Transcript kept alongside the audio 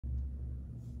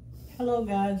Hello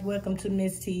guys, welcome to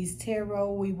Miss T's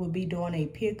Tarot. We will be doing a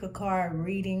pick a card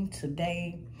reading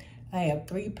today. I have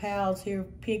 3 piles here.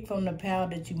 Pick from the pile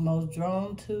that you're most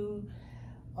drawn to.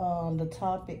 The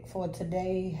topic for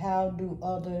today, how do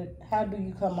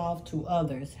you come off to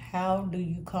others? How do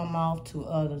you come off to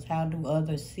others? How do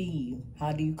others see you?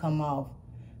 How do you come off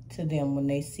to them when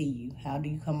they see you? How do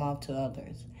you come off to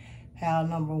others? Pile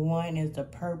number 1 is the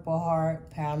purple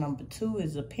heart. Pile number 2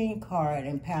 is the pink heart.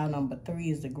 And pile number 3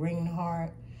 is the green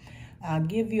heart. I'll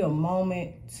give you a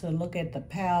moment to look at the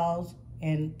piles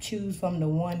and choose from the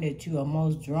one that you are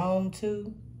most drawn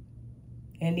to.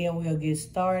 And then we'll get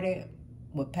started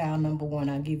with pile number 1.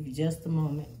 I'll give you just a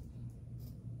moment.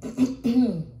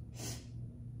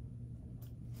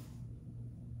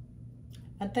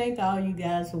 I thank all you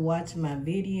guys for watching my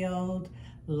videos,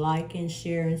 liking,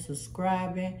 sharing,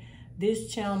 subscribing.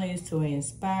 This channel is to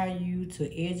inspire you, to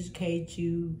educate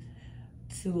you,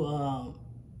 to,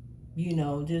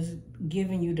 just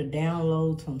giving you the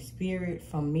downloads from spirit,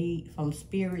 from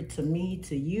spirit to me,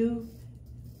 to you.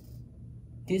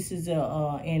 This is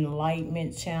a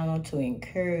enlightenment channel to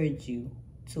encourage you,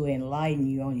 to enlighten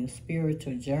you on your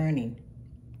spiritual journey.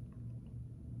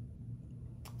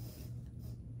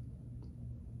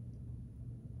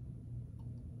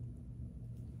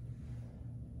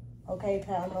 Okay,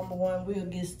 pile number 1, we'll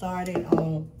get started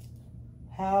on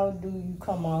how do you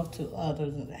come off to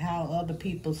others and how other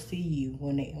people see you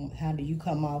how do you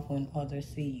come off when others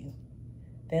see you?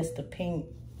 That's the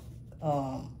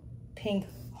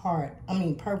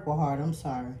purple heart, I'm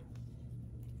sorry.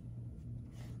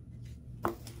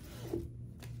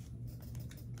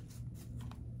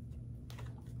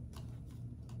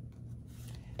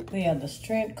 We have the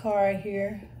strength card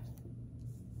here,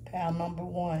 pile number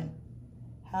 1.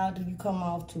 How do you come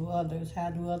off to others? How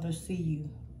do others see you?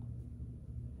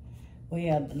 We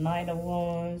have the Knight of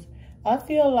Wands. I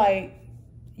feel like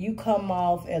you come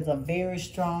off as a very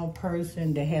strong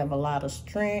person that have a lot of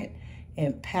strength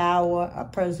and power. A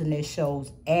person that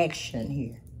shows action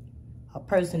here. A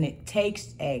person that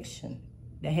takes action.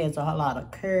 That has a lot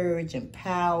of courage and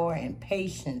power and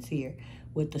patience here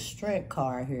with the strength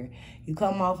card here. You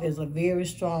come off as a very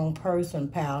strong person,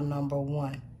 pile number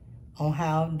 1. On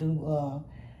how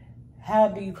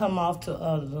do you come off to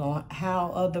others, on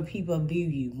how other people view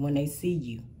you when they see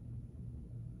you?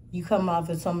 You come off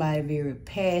as somebody very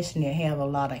passionate, have a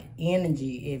lot of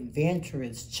energy,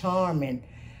 adventurous, charming,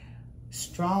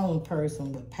 strong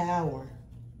person with power.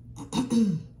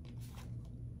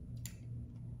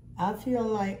 I feel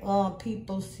like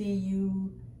people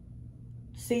see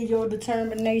your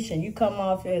determination. You come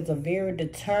off as a very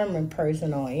determined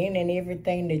person on any and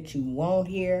everything that you want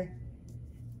here.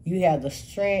 You have the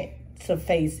strength to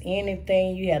face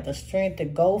anything. You have the strength to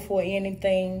go for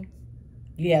anything.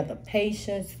 You have the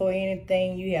patience for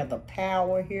anything. You have the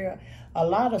power here. A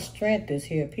lot of strength is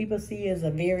here. People see you as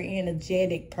a very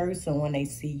energetic person when they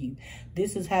see you.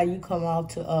 This is how you come off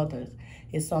to others.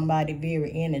 It's somebody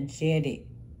very energetic.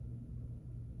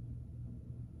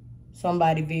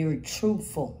 Somebody very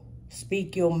truthful.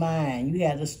 Speak your mind. You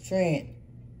have the strength,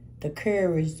 the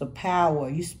courage, the power.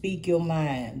 You speak your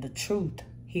mind, the truth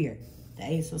here. The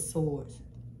Ace of Swords.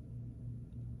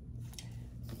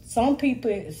 Some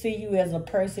people see you as a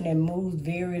person that moves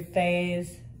very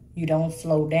fast. You don't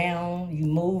slow down. You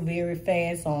move very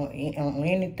fast on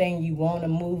anything you want to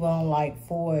move on, like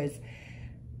for as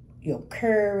your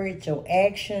courage, your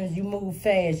actions. You move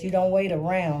fast. You don't wait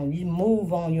around. You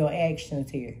move on your actions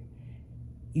here.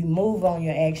 You move on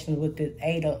your actions with the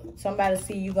 8 of... Somebody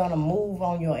see you going to move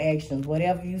on your actions.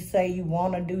 Whatever you say you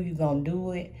want to do, you're going to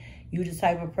do it. You're the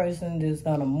type of person that's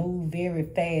going to move very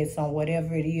fast on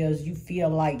whatever it is you feel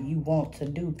like you want to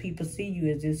do. People see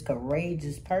you as this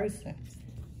courageous person.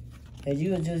 That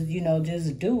you'll just,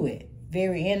 just do it.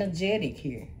 Very energetic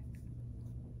here.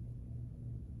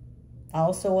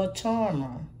 Also a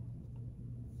charmer.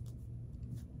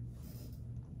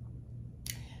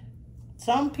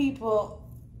 Some people,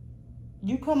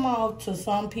 you come off to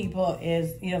some people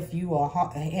as if you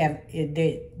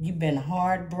you've been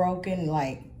heartbroken,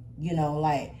 like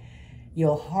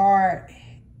your heart,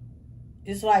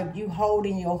 it's like you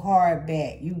holding your heart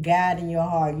back. You guiding your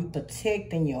heart. You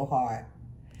protecting your heart.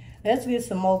 Let's get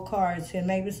some more cards here.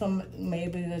 Maybe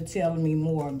they're telling me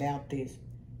more about this.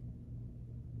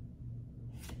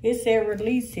 It said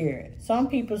release here. Some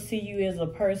people see you as a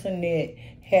person that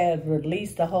has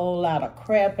released a whole lot of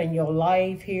crap in your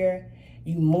life here.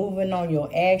 You moving on your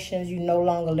actions. You no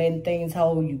longer letting things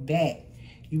hold you back.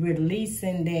 You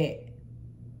releasing that,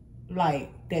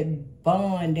 like that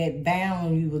bond, that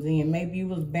bound you was in. Maybe you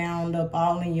was bound up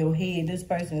all in your head. This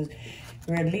person is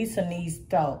releasing these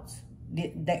thoughts.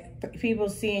 People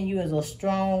seeing you as a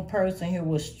strong person here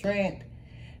with strength.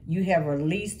 You have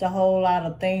released a whole lot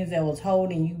of things that was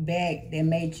holding you back that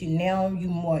made you, now you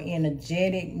more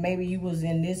energetic. Maybe you was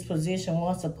in this position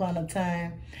once upon a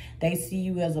time. They see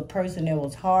you as a person that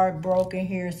was heartbroken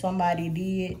here. Somebody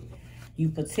did. You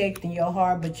protecting your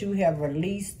heart, but you have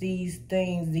released these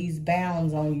things, these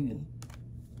bounds on you.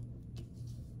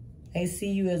 They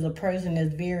see you as a person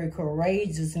that's very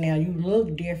courageous now. You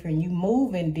look different. You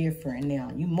moving different now.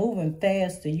 You moving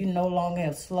faster. You no longer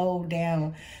have slowed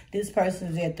down. This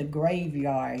person's at the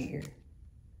graveyard here.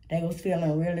 They was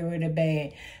feeling really, really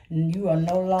bad. You are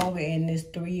no longer in this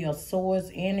 3 of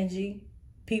Swords energy.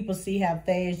 People see how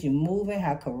fast you're moving,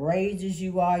 how courageous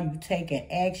you are. You taking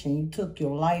action. You took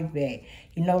your life back.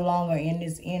 You're no longer in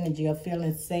this energy of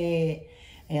feeling sad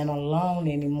and alone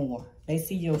anymore. They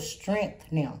see your strength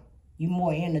now. You're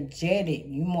more energetic.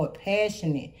 You're more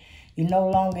passionate. You're no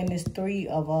longer in this 3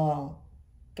 of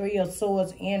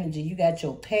Swords energy. You got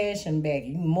your passion back.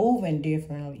 You moving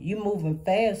differently. You moving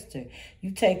faster.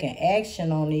 You taking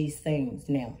action on these things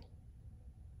now.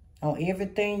 On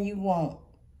everything you want.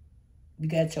 You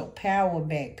got your power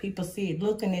back. People see it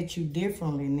looking at you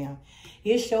differently now.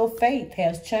 It's your faith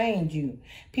has changed you.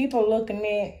 People looking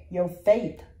at your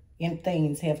faith and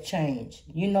things have changed.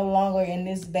 You're no longer in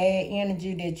this bad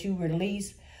energy that you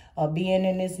release or being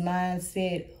in this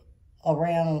mindset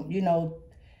around,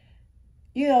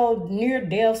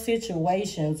 near-death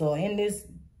situations, or in this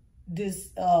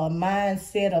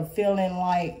mindset of feeling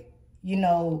like,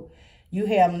 you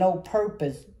have no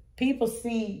purpose. People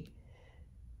see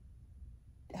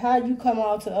how you come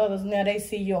out to others now. They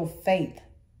see your faith,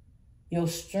 your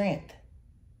strength,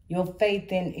 your faith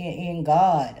in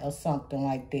God or something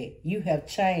like that. You have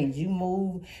changed. You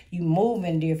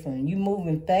moving different. You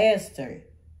moving faster.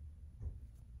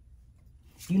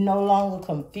 You no longer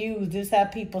confused. This is how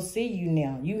people see you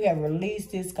now. You have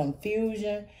released this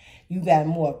confusion. You got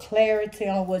more clarity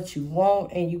on what you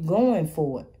want, and you're going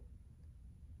for it.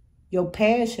 Your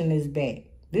passion is back.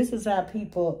 This is how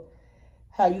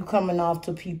you coming off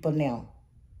to people now.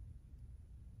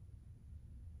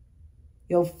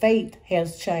 Your faith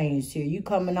has changed here. You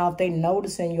coming off, they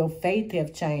noticing your faith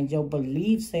have changed. Your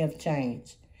beliefs have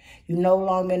changed. You no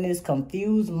longer in this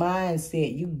confused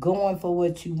mindset. You going for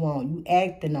what you want. You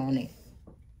acting on it.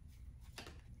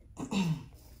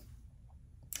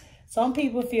 Some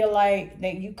people feel like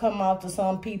that you come off to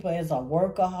some people as a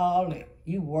workaholic.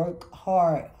 You work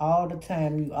hard all the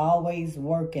time. You always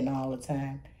working all the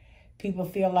time. People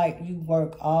feel like you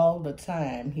work all the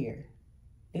time here.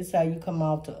 This is how you come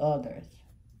off to others.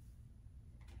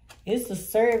 It's the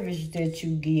service that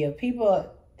you give.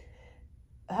 People,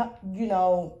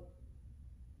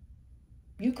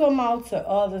 you come out to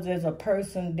others as a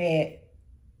person that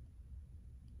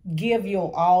give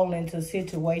your all into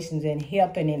situations and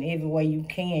helping in every way you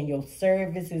can. Your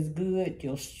service is good.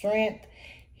 Your strength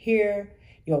here,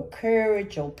 your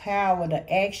courage, your power,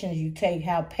 the actions you take,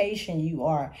 how patient you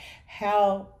are,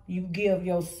 how you give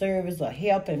your service of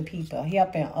helping people,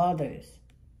 helping others.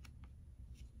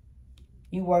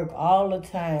 You work all the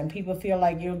time. People feel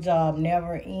like your job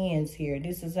never ends here.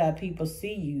 This is how people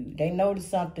see you. They notice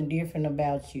something different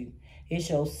about you. It's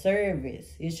your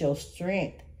service. It's your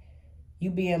strength.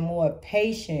 You being more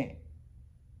patient.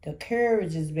 The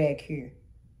courage is back here.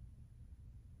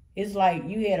 It's like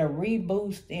you had a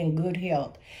reboost in good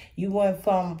health. You went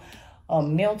from a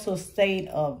mental state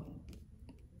of,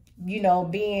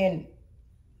 being,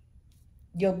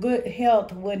 your good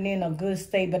health wasn't in a good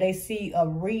state, but they see a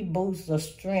reboost of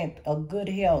strength, of good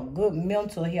health, good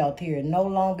mental health here. No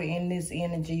longer in this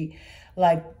energy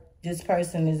like this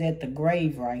person is at the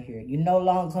grave right here. You're no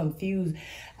longer confused.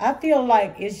 I feel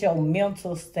like it's your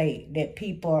mental state that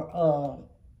people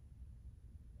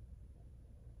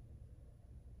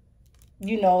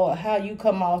how you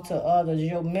come out to others.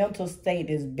 Your mental state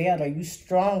is better. You're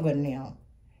stronger now.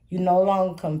 You're no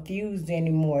longer confused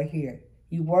anymore here.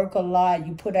 You work a lot.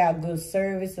 You put out good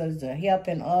services,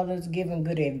 helping others, giving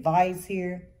good advice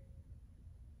here.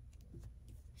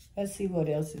 Let's see what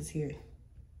else is here.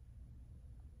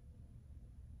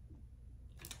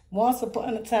 Once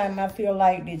upon a time, I feel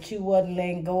like that you wasn't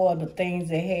letting go of the things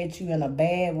that had you in a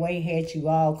bad way, had you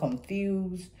all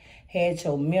confused, had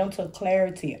your mental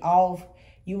clarity off.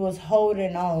 You was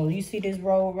holding on. You see this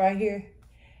road right here?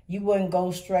 You wouldn't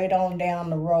go straight on down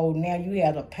the road. Now you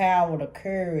have the power, the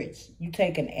courage. You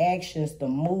taking actions to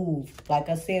move. Like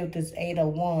I said with this 8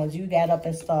 of Wands, you got up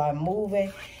and started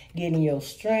moving, getting your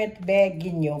strength back,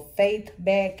 getting your faith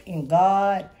back in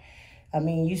God.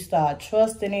 You start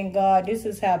trusting in God. This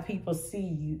is how people see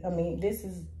you. This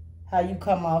is how you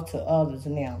come out to others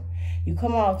now. You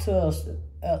come out to us,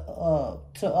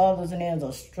 to others, and as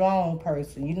a strong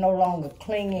person. You no longer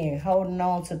clinging, holding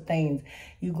on to things.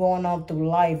 You going on through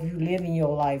life. You living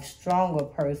your life. Stronger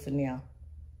person now.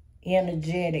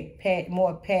 Energetic,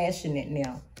 more passionate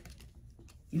now.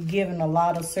 You giving a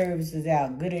lot of services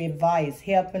out. Good advice.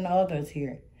 Helping others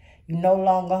here. You no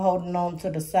longer holding on to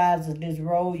the sides of this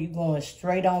road. You going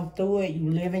straight on through it.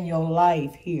 You living your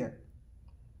life here.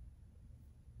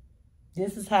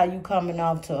 This is how you coming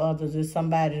off to others. It's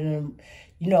somebody to,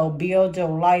 you know, build your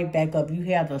life back up. You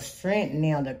have the strength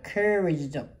now, the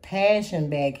courage, the passion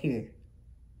back here.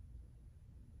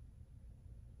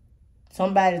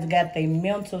 Somebody's got their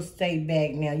mental state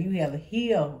back now. You have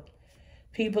healed.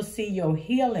 People see your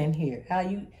healing here. How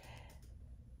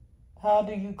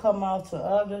do you come out to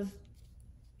others?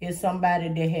 It's somebody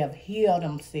that have healed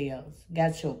themselves.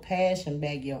 Got your passion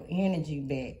back, your energy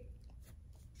back.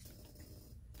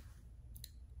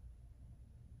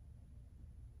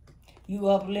 You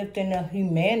uplifting the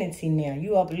humanity now.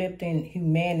 You uplifting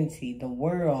humanity, the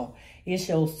world. It's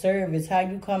your service. How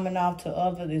you coming off to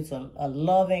others is a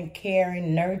loving,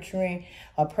 caring, nurturing,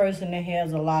 a person that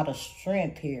has a lot of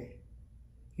strength here.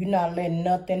 You're not letting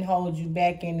nothing hold you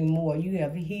back anymore. You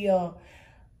have healed,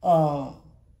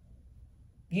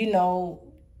 you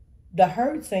know, the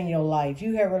hurts in your life.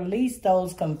 You have released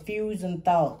those confusing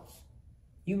thoughts.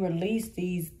 You released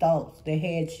these thoughts that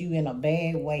had you in a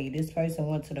bad way. This person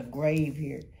went to the grave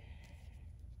here.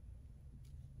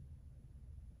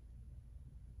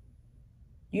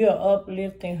 You're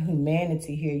uplifting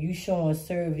humanity here. You showing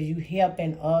service. You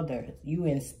helping others. You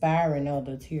inspiring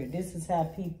others here. This is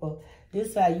how you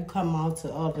come out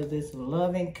to others. This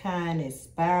loving, kind,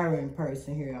 inspiring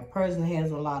person here. A person has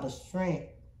a lot of strength.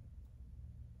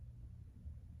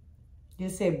 You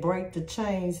said break the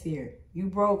chains here. You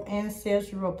broke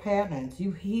ancestral patterns.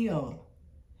 You healed.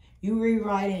 You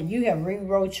have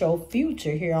rewrote your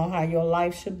future here on how your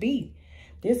life should be.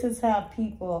 This is how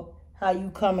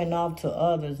you coming off to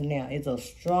others now. It's a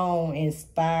strong,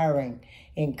 inspiring,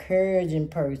 encouraging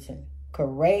person,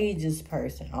 courageous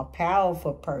person, a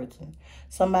powerful person,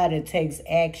 somebody that takes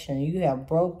action. You have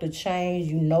broke the chains.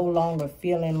 You no longer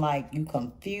feeling like you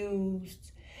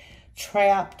confused,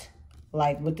 trapped.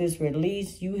 Like with this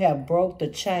release, you have broke the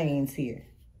chains here.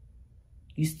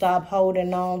 You stop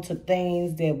holding on to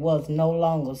things that was no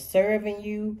longer serving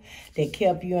you, that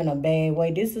kept you in a bad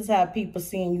way. This is how people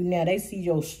seeing you now. They see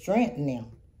your strength now,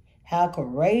 how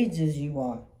courageous you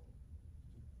are.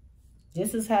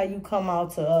 This is how you come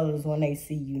out to others when they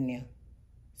see you now.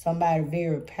 Somebody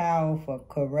very powerful,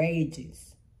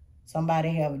 courageous.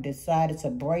 Somebody have decided to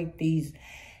break these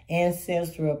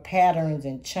ancestral patterns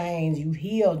and chains. You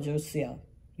healed yourself.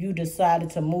 You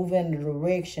decided to move in the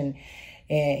direction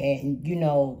and you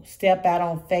know, step out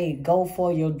on faith. Go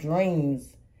for your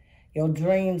dreams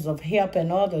of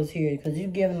helping others here, because you're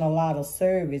giving a lot of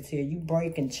service here. You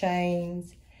breaking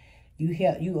chains.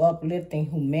 You uplifting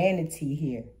humanity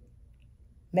here.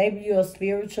 Maybe you're a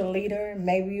spiritual leader.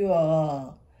 Maybe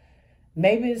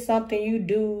maybe it's something you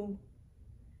do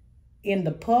in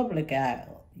the public eye.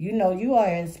 You know, you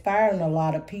are inspiring a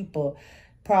lot of people,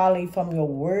 probably from your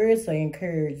words of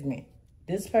encouragement.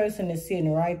 This person is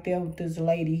sitting right there with this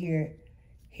lady here,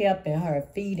 helping her,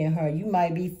 feeding her. You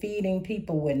might be feeding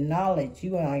people with knowledge.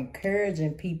 You are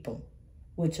encouraging people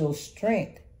with your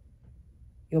strength,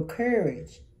 your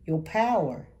courage, your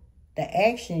power, the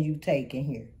action you take in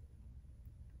here.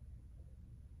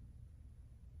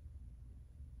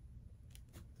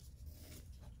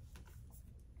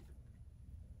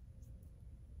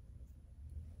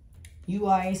 You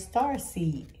are a star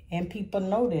seed, and people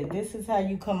know that. This is how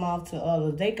you come off to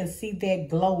others. They can see that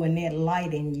glow and that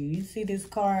light in you. You see this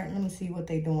card? Let me see what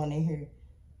they're doing in here.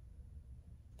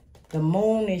 The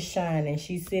moon is shining.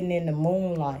 She's sitting in the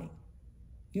moonlight.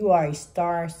 You are a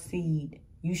star seed.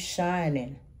 You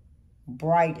shining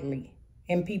brightly.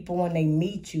 And people, when they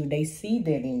meet you, they see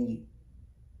that in you.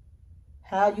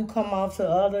 How you come off to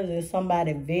others is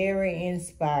somebody very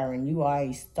inspiring. You are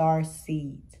a star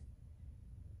seed,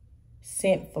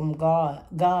 sent from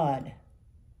God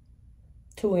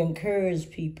to encourage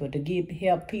people, to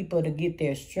help people to get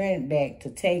their strength back, to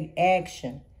take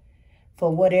action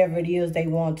for whatever it is they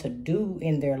want to do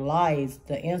in their lives,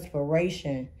 the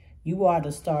inspiration. You are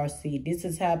the star seed. This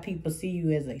is how people see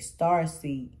you, as a star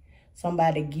seed.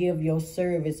 Somebody give your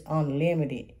service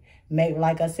unlimited. Maybe,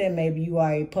 like I said, maybe you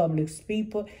are a public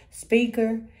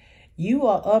speaker. You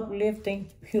are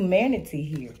uplifting humanity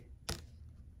here.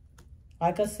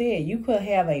 Like I said, you could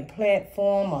have a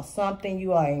platform or something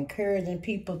you are encouraging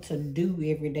people to do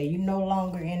every day. You're no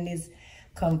longer in this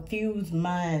confused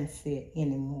mindset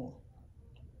anymore.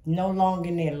 No longer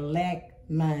in that lack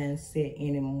mindset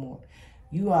anymore.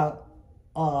 You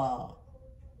are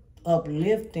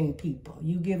uplifting people.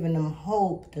 You giving them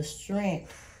hope, the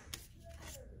strength.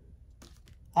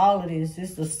 All of this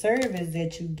is the service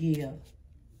that you give.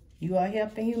 You are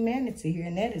helping humanity here,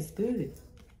 and that is good.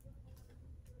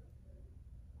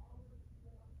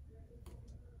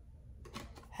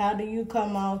 How do you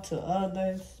come out to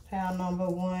others? Pile number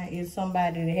 1 is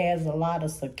somebody that has a lot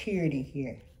of security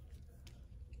here.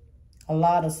 A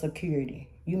lot of security.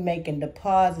 You making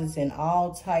deposits in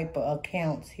all type of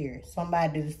accounts here.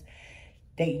 Somebody's,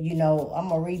 I'm going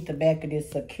to read the back of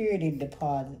this security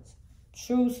deposits.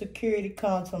 True security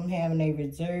comes from having a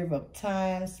reserve of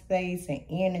time, space, and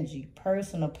energy,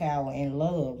 personal power, and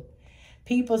love.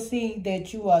 People see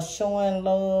that you are showing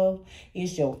love.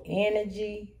 It's your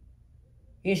energy.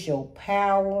 It's your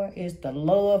power. It's the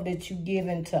love that you give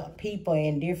into people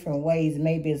in different ways.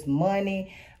 Maybe it's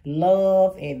money,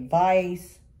 love,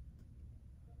 advice.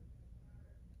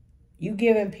 You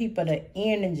giving people the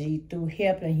energy through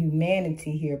helping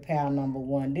humanity here, pile number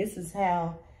 1. This is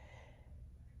how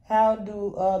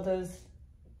do others,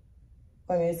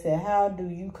 how do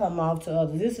you come out to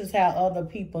others? This is how other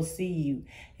people see you.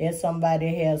 As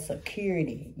somebody has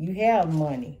security. You have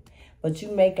money, but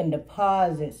you making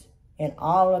deposits in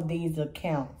all of these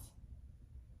accounts.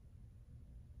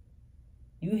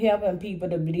 You helping people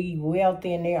to be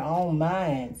wealthy in their own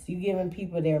minds. You giving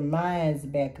people their minds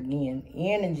back again.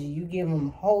 Energy, you give them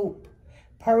hope,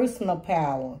 personal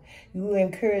power. You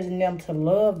encouraging them to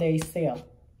love themselves.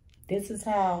 This is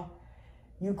how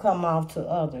you come off to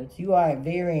others. You are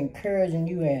very encouraging.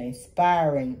 You are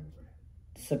inspiring.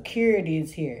 Security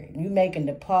is here. You making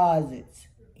deposits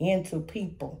into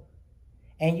people.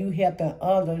 And you helping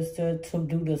others to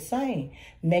do the same.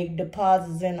 Make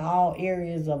deposits in all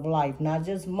areas of life. Not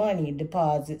just money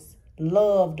deposits.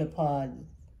 Love deposits.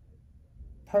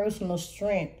 Personal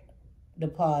strength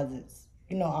deposits.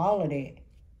 All of that.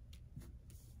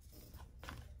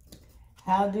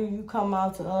 How do you come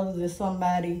out to others as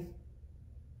somebody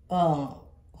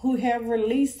who have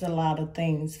released a lot of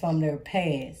things from their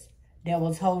past that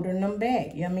was holding them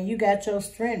back? You got your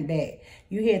strength back.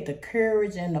 You had the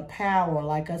courage and the power.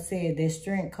 Like I said, that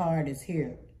strength card is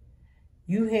here.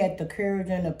 You had the courage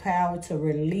and the power to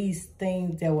release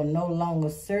things that were no longer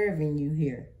serving you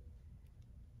here.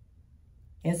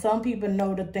 And some people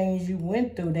know the things you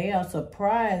went through. They are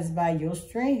surprised by your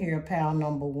strength here, pile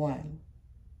number 1.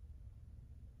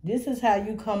 This is how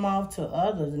you come off to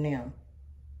others now.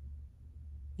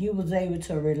 You was able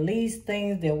to release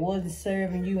things that wasn't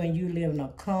serving you, and you living a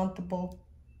comfortable,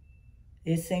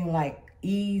 it seemed like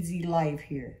easy life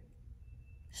here.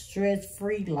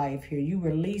 Stress-free life here. You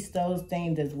released those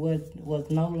things that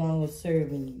was no longer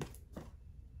serving you.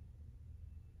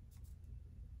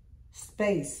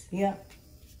 Space, yep.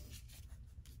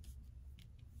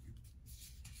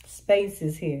 Space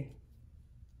is here.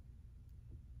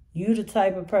 You the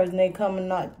type of person they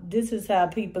coming out. This is how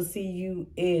people see you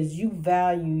is you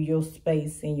value your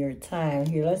space and your time.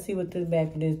 Here, let's see what this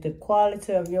back is. The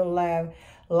quality of your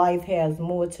life has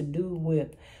more to do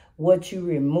with what you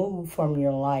remove from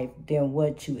your life than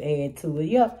what you add to it.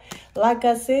 Yep, like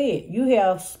I said, you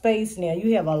have space now.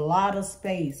 You have a lot of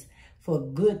space for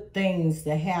good things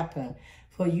to happen,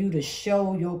 for you to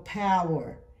show your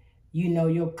power,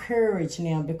 your courage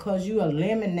now, because you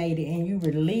eliminated and you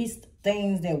released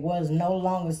things that was no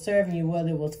longer serving you, whether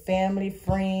it was family,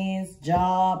 friends,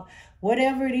 job,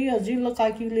 whatever it is. You look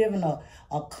like you living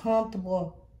a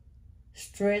comfortable,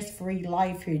 stress-free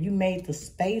life here. You made the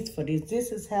space for this.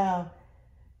 This is how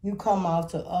you come out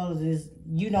to others.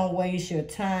 You don't waste your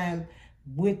time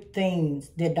with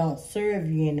things that don't serve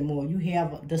you anymore. You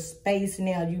have the space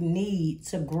now you need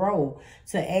to grow,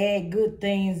 to add good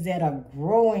things that are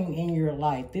growing in your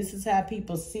life. This is how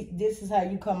people see. This is how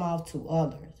you come out to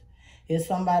others. If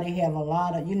somebody have a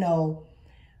lot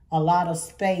of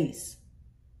space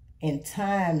and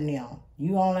time now,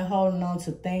 you only holding on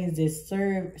to things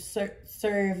that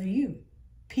serve you,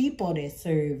 people that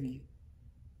serve you.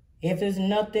 If it's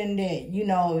nothing that,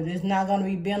 it's not going to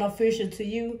be beneficial to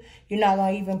you, you're not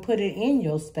going to even put it in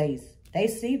your space. They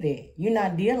see that. You're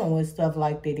not dealing with stuff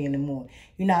like that anymore.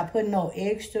 You're not putting no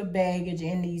extra baggage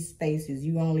in these spaces.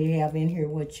 You only have in here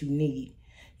what you need.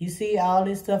 You see all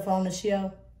this stuff on the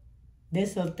shelf?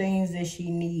 These are things that she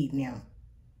need now.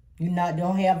 You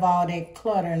don't have all that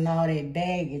clutter and all that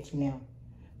baggage now.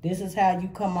 This is how you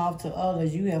come off to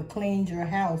others. You have cleaned your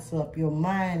house up, your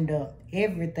mind up,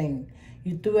 everything.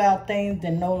 You threw out things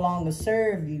that no longer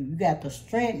serve you. You got the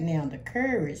strength now, the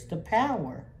courage, the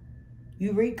power.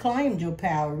 You reclaimed your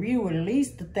power. You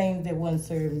released the things that wasn't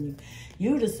serving you.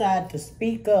 You decided to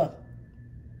speak up.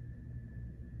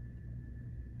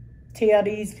 Tell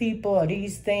these people or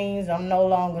these things, I'm no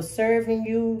longer serving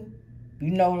you.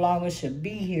 You no longer should be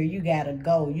here. You got to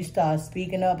go. You start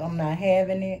speaking up, I'm not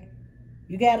having it.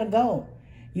 You got to go.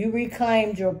 You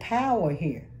reclaimed your power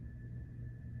here.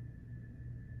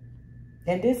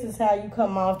 And this is how you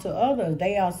come off to others.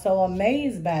 They are so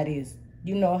amazed by this.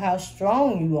 You know how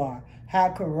strong you are, how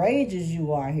courageous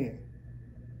you are here.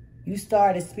 You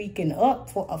started speaking up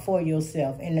for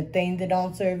yourself, and the things that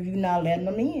don't serve you, not letting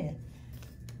them in.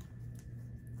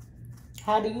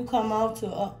 How do you come off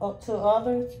to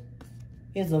others?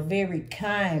 Is a very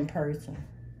kind person.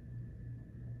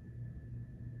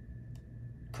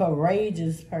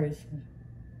 Courageous person.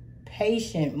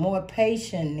 Patient, more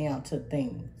patient now to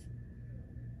things.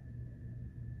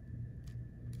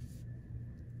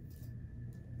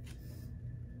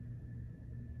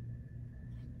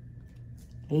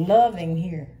 Loving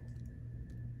here.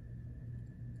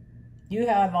 You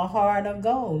have a heart of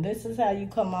gold. This is how you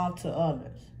come off to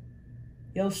others.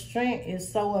 Your strength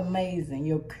is so amazing.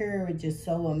 Your courage is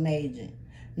so amazing.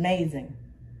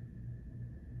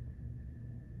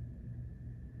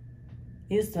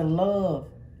 It's the love.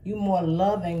 You more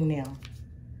loving now.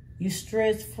 You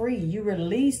stress free. You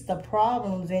release the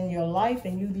problems in your life,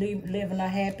 and you living a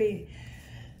happy,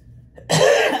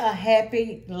 a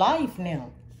happy life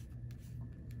now.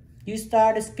 You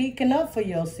started speaking up for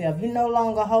yourself. You're no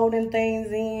longer holding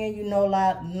things in. You no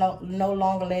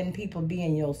longer letting people be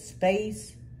in your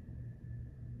space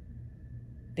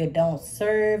that don't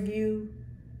serve you.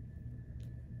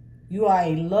 You are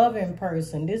a loving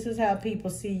person. This is how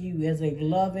people see you, as a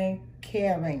loving,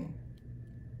 caring,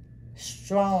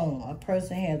 strong. A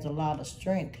person has a lot of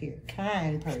strength here.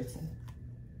 Kind person.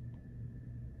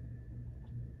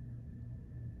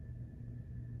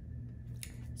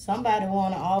 Somebody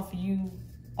want to offer you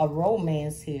a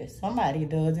romance here. Somebody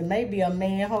does. It may be a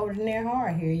man holding their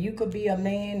heart here. You could be a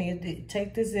man.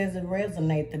 Take this as it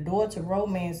resonates. The door to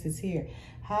romance is here.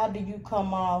 How do you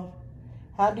come off?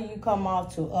 How do you come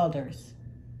off to others?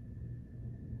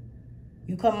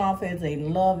 You come off as a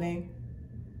loving,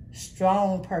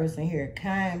 strong person here,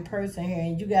 kind person here,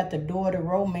 and you got the door to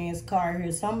romance card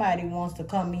here. Somebody wants to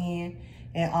come in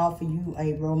and offer you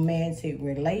a romantic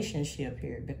relationship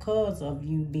here because of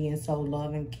you being so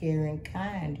loving, caring,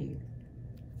 kind here.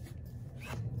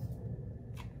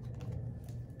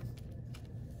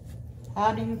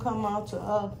 How do you come out to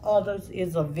others?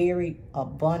 Is a very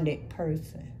abundant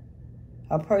person.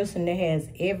 A person that has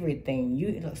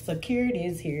everything. Security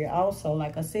is here also.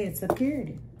 Like I said,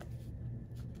 security.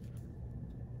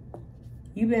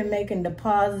 You've been making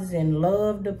deposits and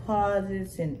love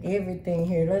deposits and everything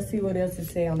here. Let's see what else it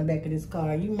say on the back of this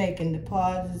card. You making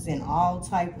deposits in all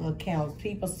type of accounts.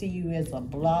 People see you as a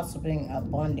blossoming,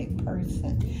 abundant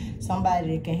person.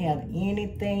 Somebody that can have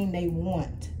anything they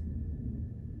want.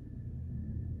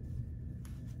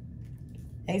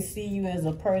 They see you as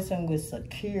a person with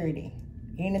security.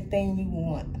 Anything you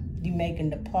want. You making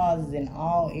deposits in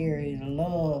all areas.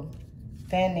 Love,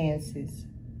 finances,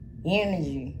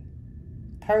 energy,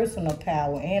 personal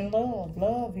power, and love.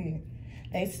 Love here.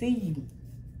 They see you.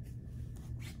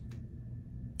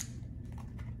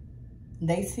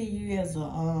 They see you as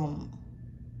a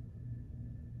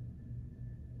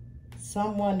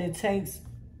someone that takes,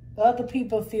 other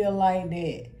people feel like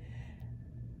that.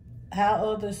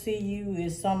 How others see you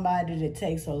is somebody that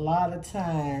takes a lot of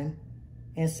time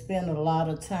and spend a lot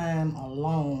of time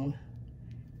alone.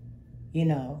 You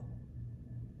know,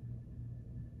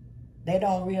 they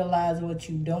don't realize what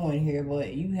you're doing here,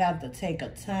 but you have to take a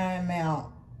time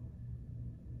out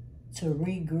to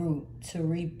regroup, to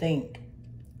rethink,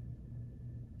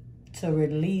 to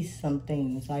release some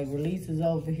things. Like releases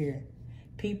over here.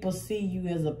 People see you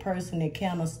as a person that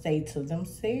kind of stay to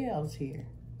themselves here.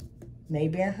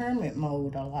 Maybe in hermit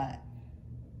mode a lot.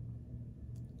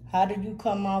 How do you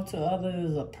come out to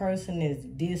others? A person that's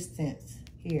distant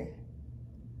here.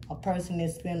 A person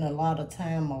that spend a lot of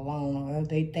time alone, or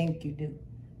they think you do.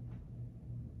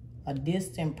 A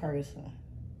distant person.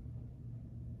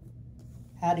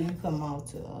 How do you come out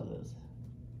to others?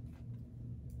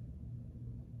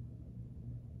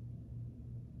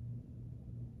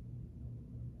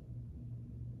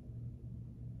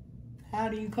 How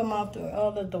do you come out to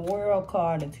others? The world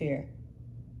card is here.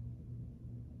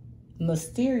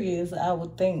 Mysterious, I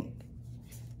would think.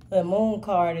 The moon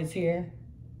card is here.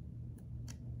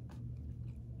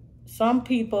 Some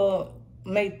people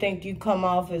may think you come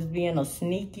off as being a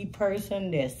sneaky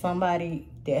person, that somebody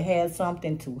that has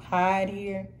something to hide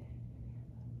here.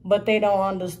 But they don't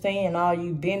understand all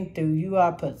you've been through. You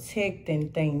are protecting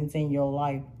things in your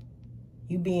life.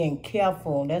 You being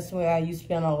careful. That's why you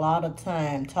spend a lot of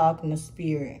time talking to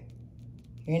spirit.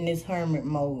 You're in this hermit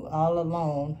mode, all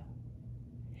alone.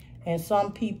 And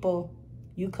some people,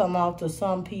 you come off to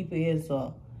some people is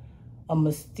a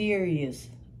mysterious,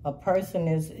 a person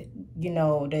is, you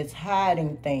know, that's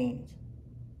hiding things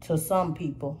to some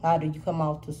people. How do you come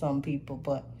off to some people?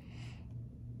 But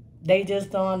they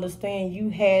just don't understand you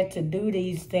had to do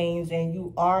these things, and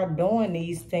you are doing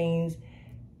these things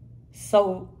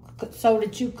so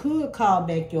that you could call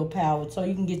back your power, so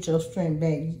you can get your strength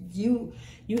back. You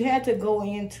had to go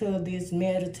into this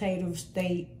meditative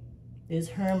state, this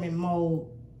hermit mode,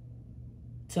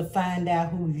 to find out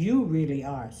who you really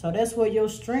are. So that's where your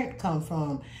strength comes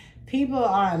from. People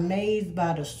are amazed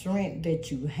by the strength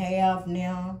that you have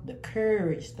now, the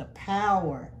courage, the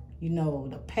power, you know,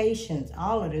 the patience,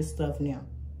 all of this stuff now.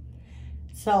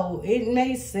 So it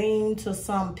may seem to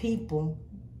some people,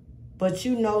 but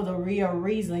you know the real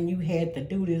reason you had to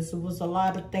do this. It was a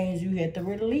lot of things you had to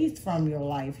release from your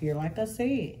life here, like I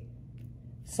said.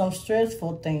 Some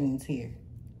stressful things here.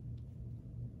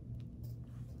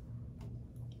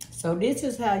 So this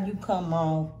is how you come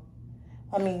off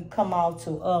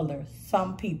to others,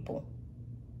 some people.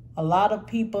 A lot of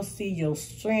people see your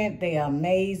strength, they are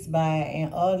amazed by it,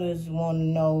 and others want to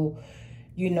know,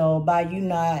 you know, by you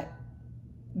not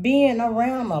being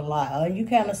around a lot, or you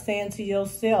kind of saying to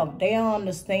yourself, they don't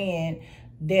understand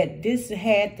that this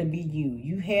had to be you.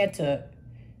 You had to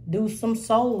do some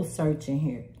soul searching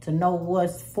here to know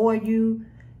what's for you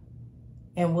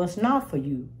and what's not for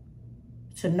you.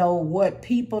 To know what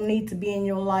people need to be in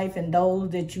your life and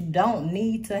those that you don't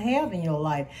need to have in your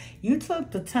life. You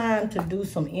took the time to do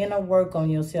some inner work on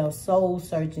yourself, soul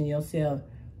searching yourself.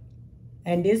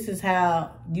 And this is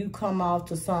how you come off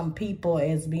to some people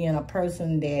as being a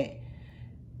person that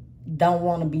don't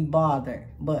want to be bothered.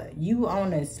 But you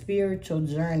on a spiritual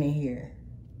journey here.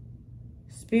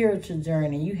 Spiritual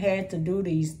journey. You had to do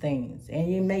these things.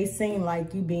 And it may seem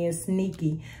like you being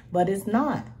sneaky, but it's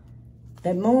not.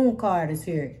 That moon card is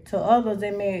here. To others,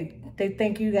 they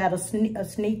think you got a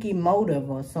sneaky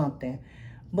motive or something.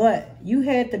 But you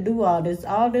had to do all this.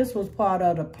 All this was part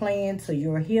of the plan to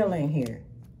your healing here.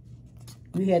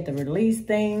 You had to release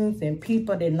things and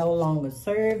people that no longer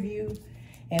serve you.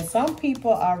 And some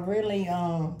people are really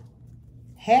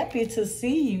happy to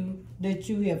see you, that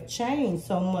you have changed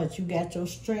so much. You got your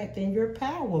strength and your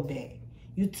power back.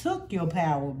 You took your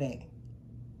power back.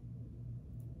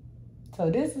 So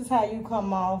this is how you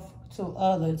come off to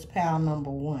others, pile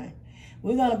number 1.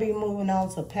 We're going to be moving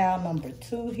on to pile number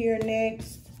 2 here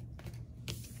next.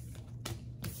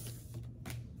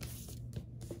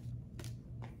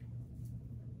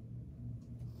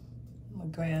 I'm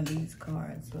going to grab these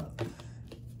cards up.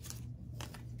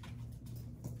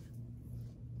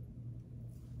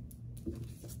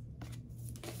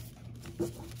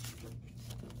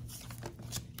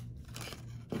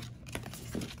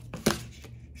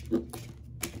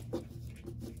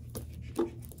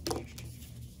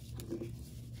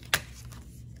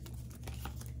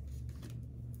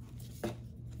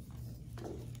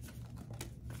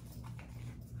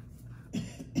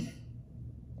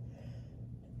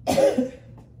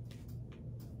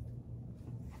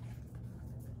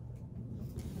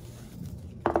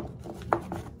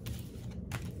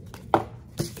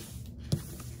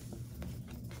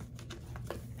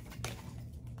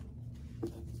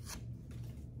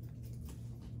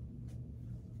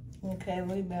 Okay,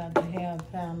 we about to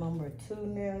have pile number 2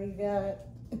 now. We got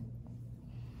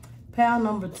pile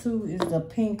number 2 is the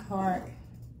pink heart.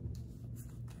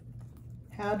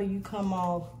 How do you come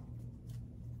off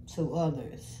to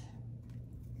others?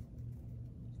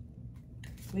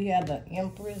 We have the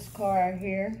Empress card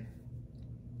here.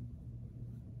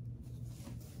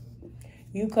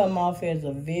 You come off as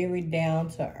a very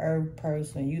down-to-earth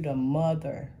person. You the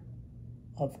mother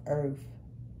of earth.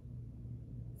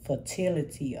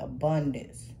 Fertility,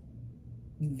 abundance.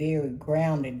 You very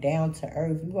grounded, down to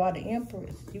earth. You are the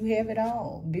Empress. You have it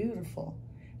all. Beautiful.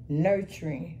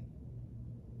 Nurturing.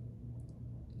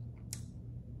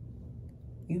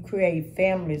 You create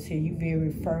families here. You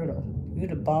very fertile. You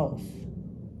the boss.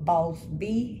 Boss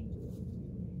B.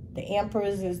 The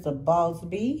Empress is the boss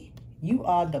B. You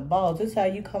are the boss. This is how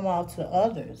you come out to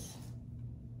others.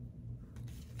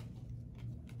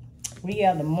 We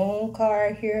have the Moon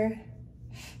card here.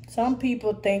 Some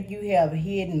people think you have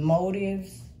hidden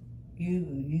motives.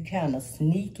 You kind of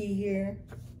sneaky here.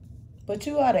 But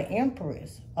you are the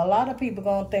Empress. A lot of people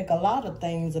going to think a lot of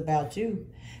things about you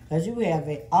because you have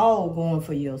it all going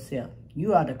for yourself.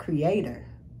 You are the creator.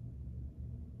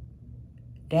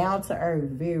 Down to earth,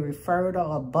 very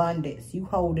fertile, abundance. You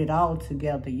hold it all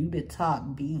together. You the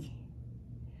top B.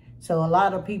 So a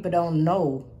lot of people don't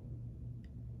know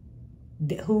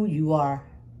who you are.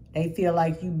 They feel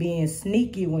like you being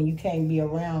sneaky when you can't be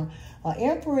around.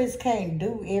 Empress can't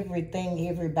do everything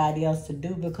everybody else to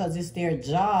do because it's their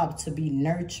job to be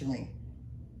nurturing.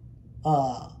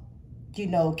 You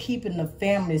know, keeping the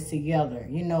families together.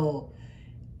 You know,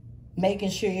 making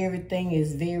sure everything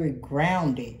is very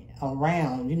grounded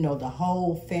around, you know, the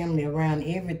whole family around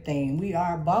everything. We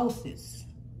are bosses.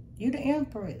 You the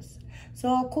Empress.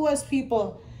 So, of course,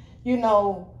 people, you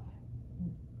know,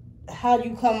 how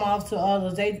you come off to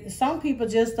others. Some people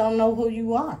just don't know who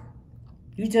you are.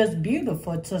 You just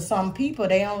beautiful to some people.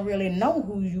 They don't really know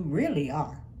who you really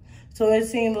are. So it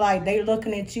seems like they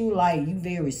looking at you like you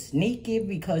very sneaky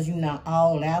because you're not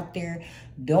all out there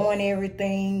doing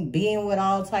everything, being with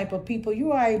all type of people.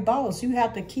 You are a boss. You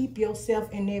have to keep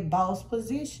yourself in that boss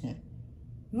position.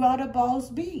 You are the boss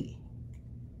B.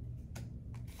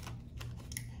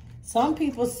 Some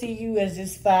people see you as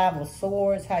this 5 of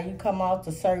Swords, how you come off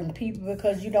to certain people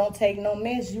because you don't take no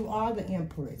mess. You are the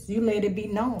Empress. You let it be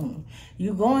known.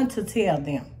 You're going to tell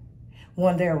them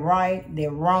when they're right,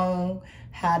 they're wrong,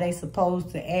 how they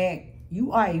supposed to act.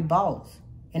 You are a boss.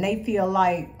 And they feel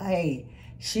like, hey,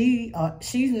 she's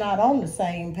not on the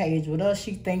same page with us.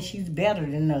 She thinks she's better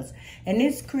than us. And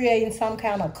it's creating some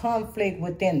kind of conflict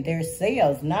within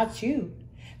themselves, not you.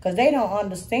 Because they don't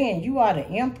understand you are the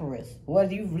Empress.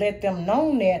 Whether you've let them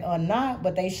know that or not,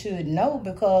 but they should know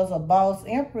because a boss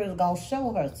Empress is going to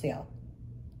show herself.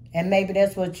 And maybe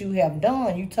that's what you have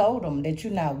done. You told them that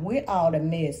you're not with all the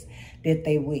mess that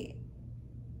they with.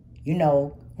 You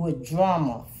know, with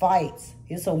drama, fights.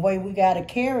 It's a way we got to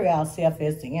carry ourselves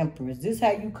as the Empress. This is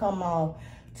how you come on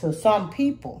to some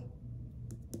people,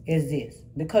 is this.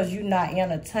 Because you're not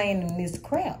entertaining this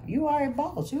crap. You are a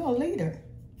boss. You're a leader.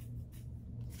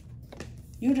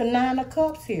 You the 9 of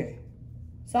Cups here.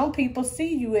 Some people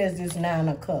see you as this 9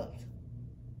 of Cups.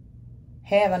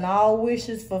 Having all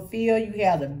wishes fulfilled. You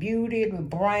have the beauty, the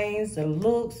brains, the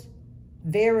looks.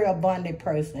 Very abundant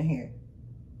person here.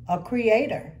 A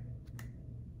creator.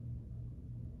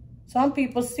 Some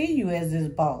people see you as this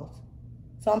boss.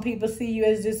 Some people see you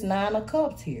as this 9 of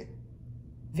Cups here.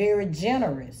 Very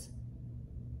generous.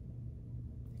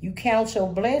 You count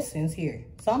your blessings here.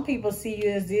 Some people see you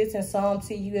as this and some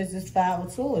see you as this 5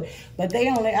 of Swords. But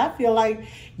I feel like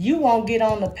you won't get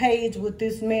on the page with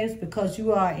this mess because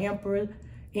you are an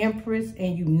Empress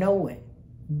and you know it.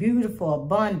 Beautiful,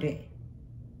 abundant.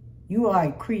 You are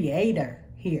a creator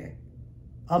here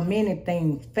of many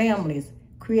things, families,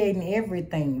 creating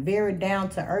everything. Very down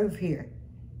to earth here.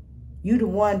 You the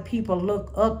one people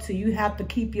look up to. You have to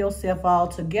keep yourself all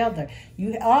together.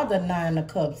 You are the 9 of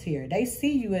Cups here. They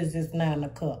see you as this 9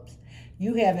 of Cups.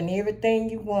 You having everything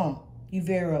you want. You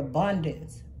very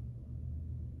abundant.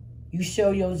 You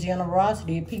show your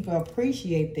generosity and people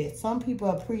appreciate that. Some people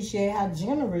appreciate how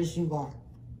generous you are.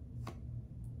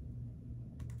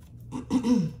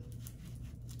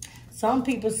 Some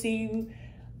people see you,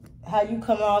 how you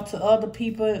come out to other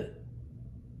people,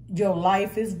 your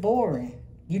life is boring.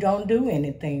 You don't do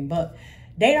anything, but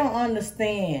they don't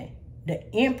understand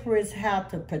the Empress have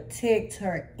to protect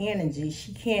her energy.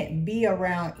 She can't be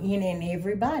around any and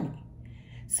everybody.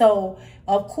 So,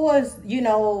 of course, you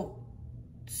know,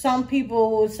 some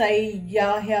people will say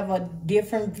y'all have a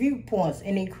different viewpoints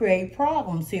and it create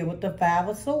problems here with the 5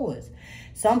 of Swords.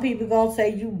 Some people gonna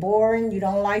say you boring, you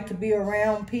don't like to be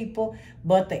around people,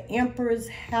 but the Empress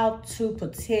have to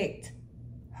protect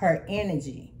her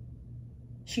energy.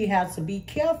 She has to be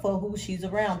careful who she's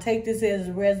around. Take this as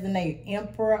a resonate,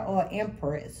 Emperor or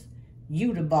Empress.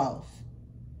 You the boss.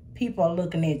 People are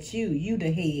looking at you. You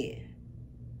the head.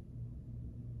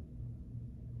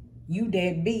 You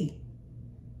that B.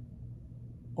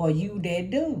 Or you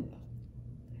that dude.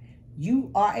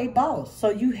 You are a boss. So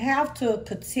you have to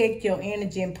protect your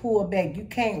energy and pull back. You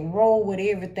can't roll with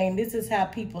everything. This is how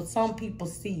some people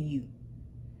see you.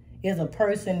 As a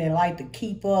person that like to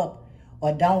keep up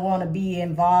or don't want to be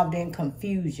involved in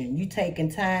confusion. You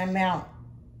taking time out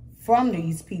from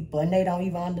these people and they don't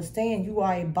even understand you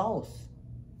are a boss.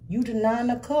 You the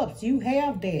 9 of Cups. You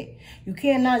have that. You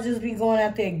cannot just be going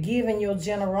out there giving your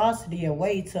generosity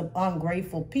away to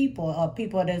ungrateful people or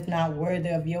people that's not worthy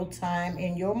of your time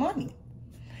and your money.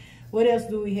 What else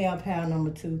do we have, pile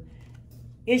number 2?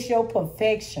 It's your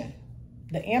perfection.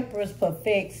 The Empress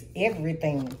perfects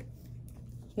everything.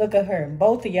 Look at her.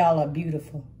 Both of y'all are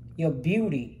beautiful. Your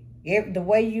beauty, the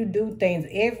way you do things,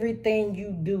 everything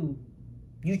you do,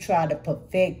 you try to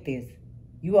perfect this.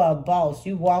 You are a boss.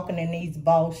 You walking in these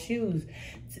boss shoes.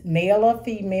 Male or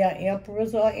female,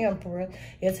 emperors or emperor.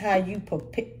 It's how you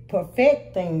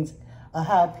perfect things, or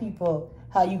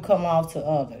how you come off to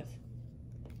others.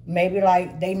 Maybe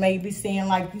like they may be seeing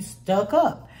like you stuck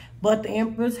up. But the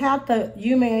emperors have to,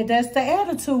 that's the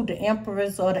attitude the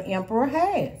empress or the emperor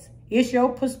has. It's your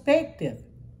perspective.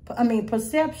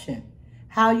 Perception.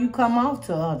 How you come off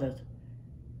to others.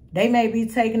 They may be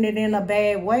taking it in a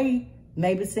bad way.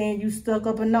 Maybe saying you stuck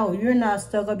up, and no, you're not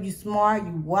stuck up. You smart,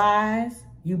 you wise,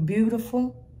 you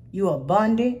beautiful, you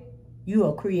abundant, you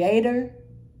a creator.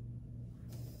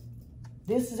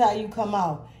 This is how you come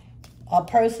out. A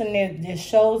person that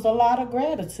shows a lot of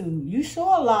gratitude. You show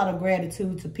a lot of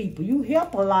gratitude to people. You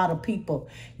help a lot of people.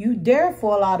 You there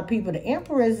for a lot of people. The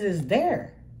Empress is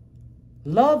there.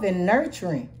 Love and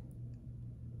nurturing.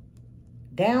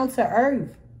 Down to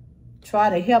earth. Try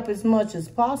to help as much as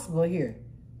possible here.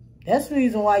 That's the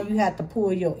reason why you have to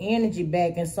pull your energy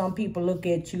back, and some people look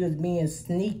at you as being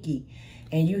sneaky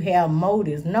and you have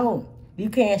motives. No, you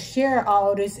can't share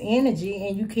all this energy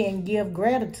and you can't give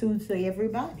gratitude to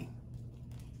everybody.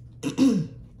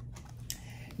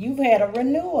 You've had a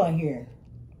renewal here.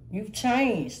 You've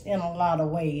changed in a lot of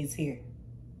ways here.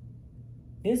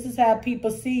 This is how people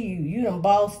see you. You done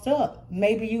bossed up.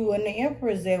 Maybe you were in the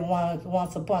Empress at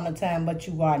once upon a time, but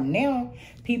you are now.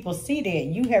 People see that.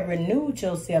 You have renewed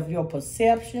yourself, your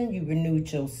perception. You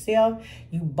renewed yourself.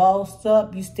 You bossed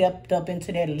up. You stepped up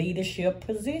into that leadership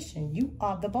position. You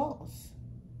are the boss.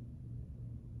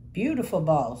 Beautiful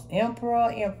boss.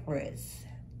 Emperor, Empress.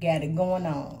 Got it going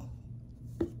on.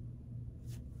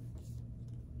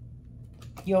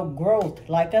 Your growth.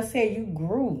 Like I said, you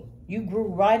grew. You grew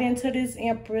right into this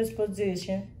Empress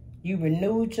position. You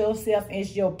renewed yourself.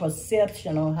 It's your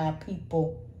perception on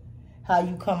how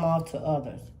you come off to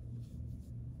others.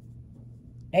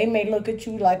 They may look at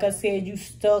you, like I said, you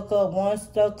stuck up, one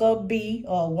stuck up B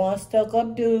or one stuck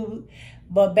up dude.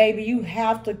 But baby, you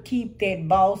have to keep that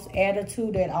boss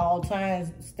attitude at all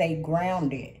times. Stay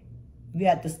grounded. You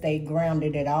have to stay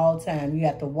grounded at all times. You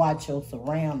have to watch your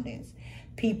surroundings.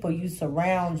 People you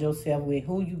surround yourself with,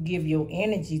 who you give your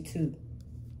energy to.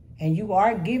 And you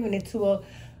are giving it to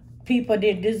people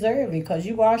that deserve it, because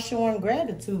you are showing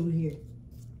gratitude here.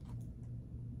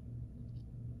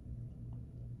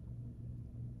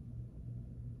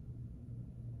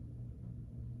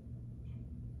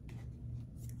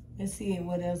 Let's see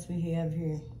what else we have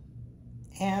here.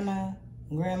 Anna,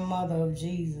 grandmother of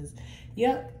Jesus.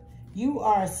 Yep, you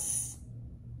are,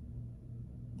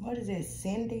 what is it,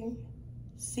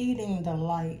 seeding the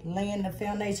light, laying the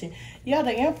foundation. Yeah,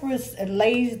 the Empress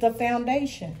lays the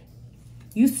foundation.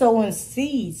 You sowing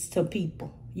seeds to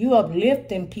people. You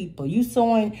uplifting people. You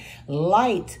sowing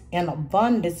light and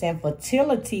abundance and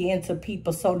fertility into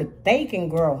people so that they can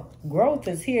grow. Growth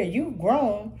is here. You've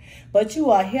grown, but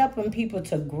you are helping people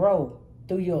to grow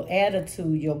through your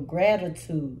attitude, your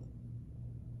gratitude.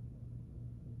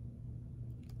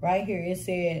 Right here it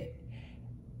said,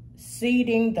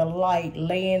 seeding the light,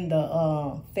 laying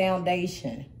the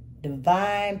foundation,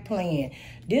 divine plan.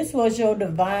 This was your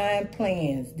divine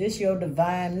plans. This your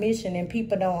divine mission, and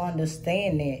people don't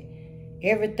understand that.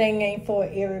 Everything ain't for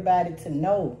everybody to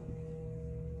know.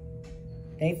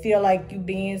 They feel like you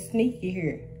being sneaky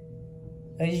here.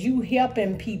 As you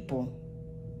helping people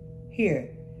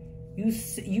here. You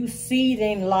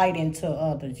seeding light into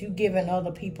others. You giving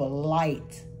other people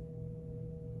light.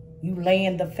 You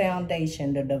laying the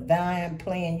foundation, the divine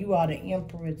plan. You are the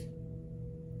Empress.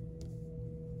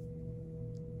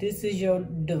 This is your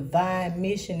divine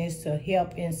mission, is to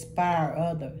help inspire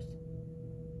others.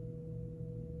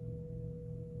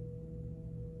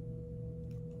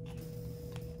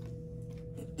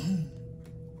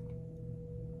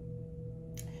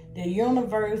 The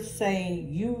universe say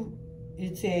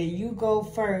it said you go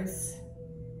first.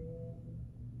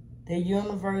 The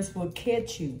universe will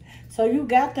catch you. So you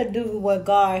got to do what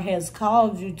God has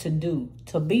called you to do.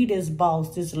 To be this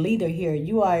boss, this leader here.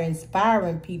 You are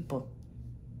inspiring people.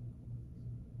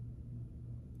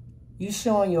 You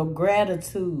showing your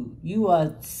gratitude. You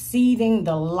are seeding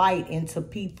the light into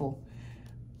people.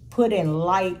 Putting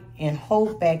light and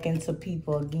hope back into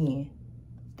people again.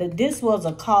 That this was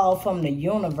a call from the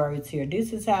universe here.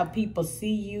 This is how people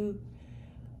see you.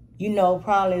 You know,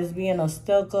 probably as being a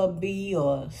stuck-up B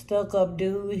or a stuck-up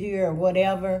dude here or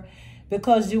whatever.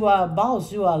 Because you are a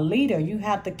boss, you are a leader. You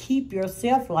have to keep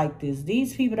yourself like this.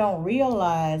 These people don't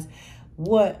realize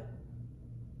what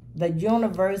the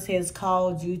universe has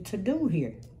called you to do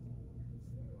here.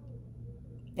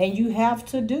 And you have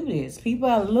to do this. People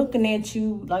are looking at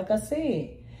you, like I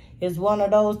said, as one of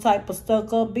those type of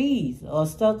stuck-up Bs or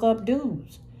stuck-up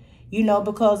dudes. You know,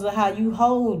 because of how you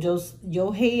hold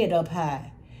your head up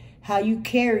high, how you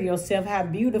carry yourself, how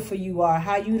beautiful you are,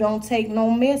 how you don't take no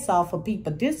mess off of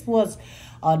people. This was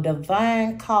a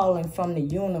divine calling from the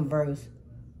universe.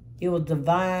 It was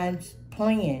divine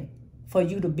plan for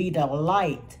you to be the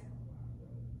light,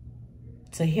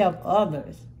 to help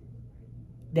others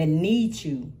that need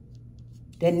you,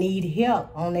 that need help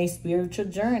on their spiritual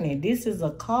journey. This is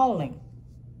a calling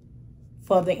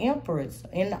for the empress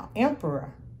and the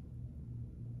emperor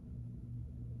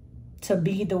to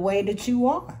be the way that you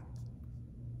are.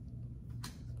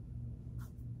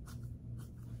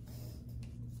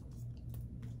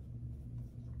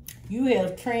 You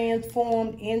have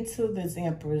transformed into this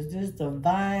empress, this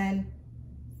divine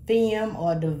femme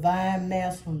or divine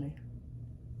masculine.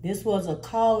 This was a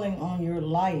calling on your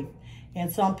life.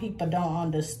 And some people don't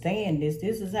understand this.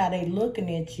 This is how they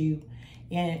looking at you.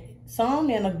 And some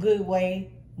in a good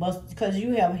way, but because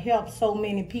you have helped so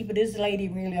many people. This lady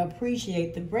really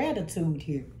appreciate the gratitude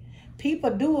here. People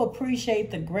do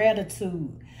appreciate the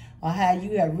gratitude of how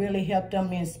you have really helped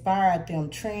them, inspired them,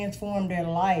 transformed their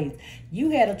lives. You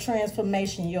had a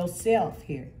transformation yourself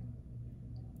here.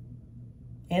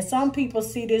 And some people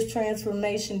see this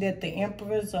transformation that the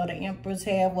emperors or the empress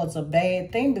have was a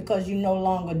bad thing because you no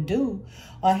longer do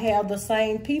or have the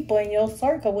same people in your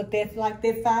circle with that, like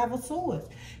that Five of Swords.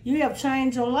 You have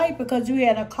changed your life because you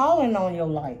had a calling on your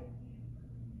life.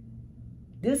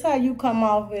 This how you come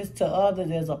off as to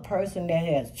others as a person that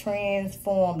has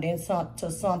transformed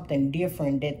into something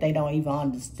different that they don't even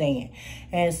understand.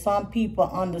 And some people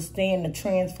understand the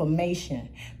transformation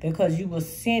because you were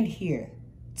sent here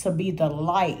to be the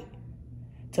light,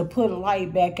 to put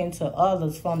light back into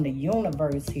others from the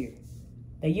universe here.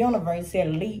 The universe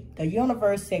said leap. The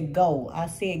universe said go. I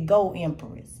said go,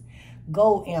 Empress.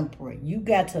 Go, Emperor. You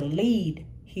got to lead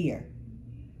here.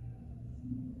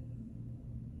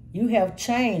 You have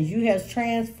changed. You have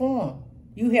transformed.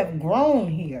 You have grown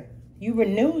here. You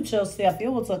renewed yourself.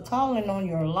 It was a calling on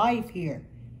your life here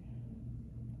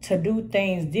to do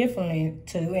things differently,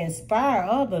 to inspire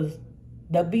others,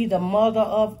 to be the mother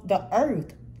of the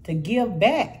earth, to give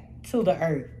back to the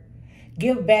earth,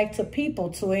 give back to people,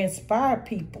 to inspire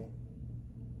people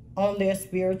on their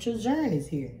spiritual journeys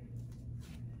here.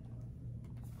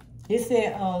 It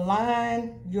said,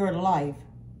 align your life.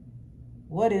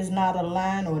 What is not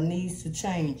aligned or needs to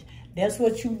change? That's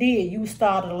what you did. You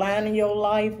started aligning your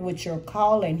life with your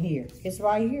calling here. It's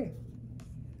right here.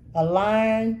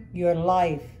 Align your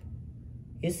life.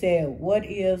 It said, what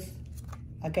is,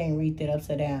 I can't read that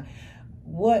upside down.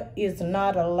 What is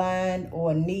not aligned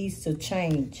or needs to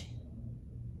change?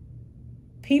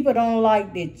 People don't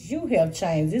like that you have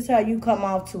changed. This is how you come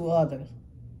off to others.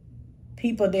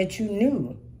 People that you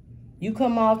knew. You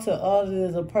come off to others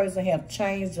as a person have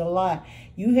changed a lot.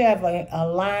 You have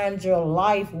aligned your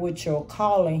life with your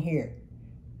calling here.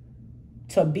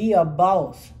 To be a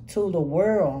boss to the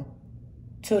world,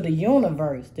 to the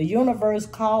universe. The universe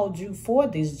called you for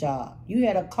this job. You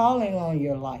had a calling on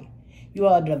your life. You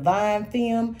are a divine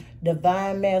femme,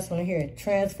 divine masculine here.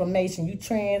 Transformation. You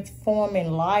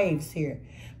transforming lives here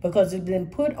because it's been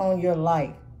put on your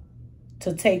life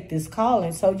to take this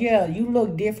calling. So yeah, you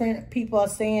look different. People are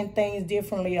saying things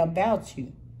differently about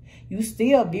you. You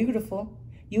still beautiful.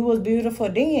 You was beautiful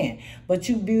then, but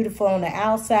you beautiful on the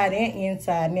outside and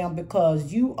inside now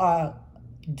because you are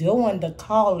doing the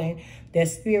calling that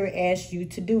Spirit asked you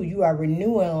to do. You are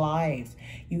renewing lives.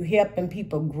 You helping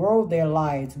people grow their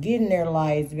lives, getting their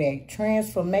lives back.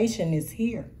 Transformation is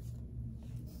here.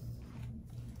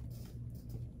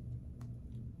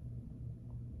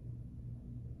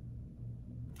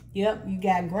 Yep, you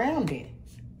got grounded.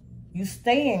 You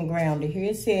staying grounded.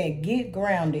 Here it said, get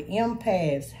grounded.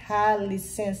 Empaths, highly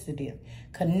sensitive,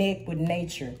 connect with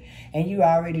nature. And you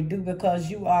already do because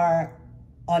you are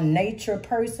a nature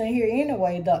person here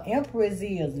anyway. The Empress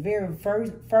is very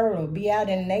fertile. Be out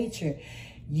in nature.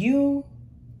 You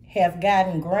have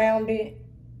gotten grounded.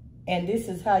 And this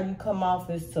is how you come off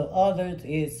as to others,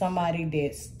 is somebody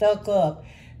that's stuck up,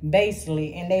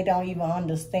 basically, and they don't even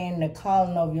understand the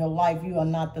calling of your life. You are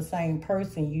not the same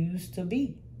person you used to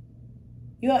be.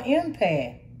 You're an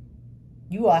empath.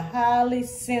 You are highly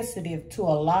sensitive to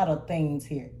a lot of things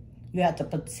here. You have to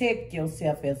protect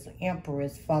yourself as an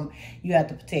empress from, you have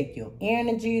to protect your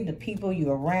energy, the people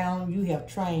you're around. You have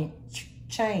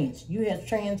changed. You have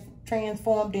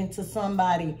transformed into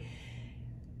somebody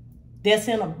that's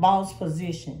in a boss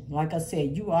position. Like I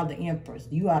said, you are the empress.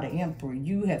 You are the emperor.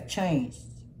 You have changed.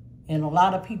 And a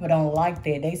lot of people don't like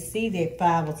that. They see that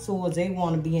Five of Swords. They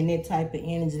want to be in that type of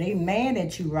energy. They mad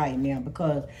at you right now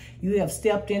because you have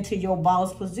stepped into your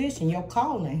boss position, your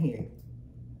calling here.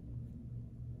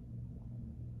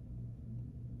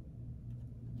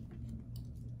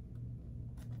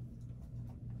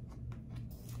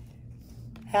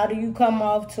 How do you come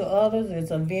off to others? As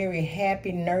a very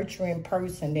happy, nurturing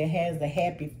person that has a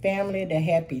happy family, the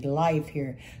happy life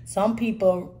here. Some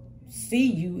people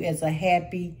see you as a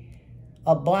happy,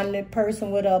 abundant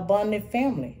person with an abundant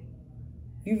family.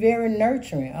 You're very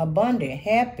nurturing, abundant,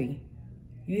 happy.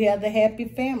 You have the happy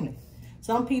family.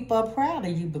 Some people are proud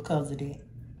of you because of that.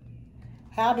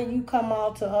 How do you come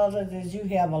out to others? Is you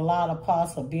have a lot of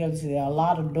possibilities. A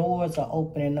lot of doors are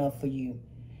opening up for you.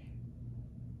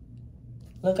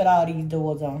 Look at all these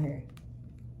doors on here.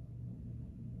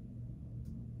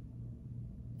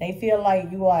 They feel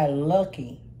like you are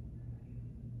lucky.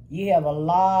 You have a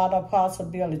lot of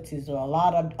possibilities, or a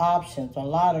lot of options, a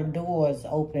lot of doors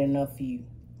opening up for you.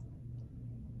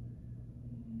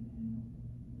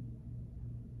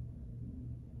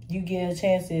 You get a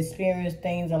chance to experience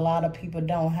things a lot of people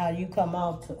don't. How you come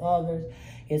out to others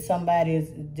is somebody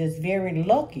that's very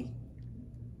lucky,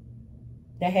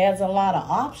 that has a lot of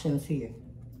options here.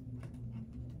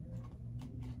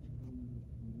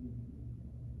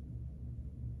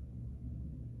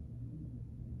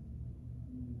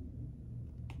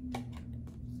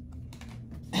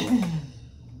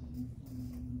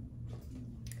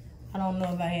 I don't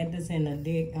know if I had this in the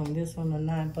deck on this one or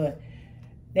not, but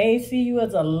they see you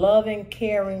as a loving,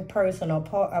 caring person, a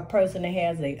person that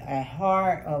has a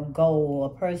heart of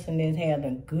gold, a person that has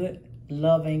a good,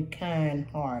 loving, kind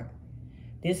heart.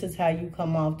 This is how you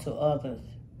come off to others.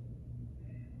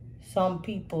 Some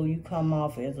people, you come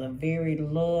off as a very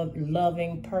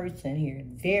loving person here,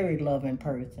 very loving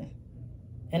person,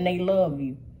 and they love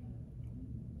you.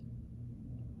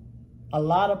 A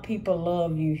lot of people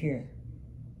love you here.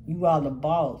 You are the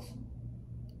boss.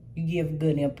 You give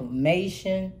good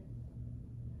information.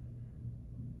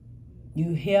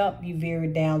 You help. You very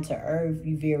down to earth.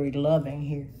 You very loving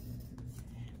here.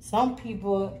 Some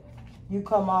people, you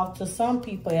come off to some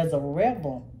people as a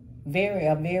rebel.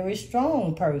 A very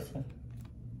strong person.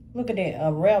 Look at that,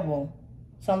 a rebel.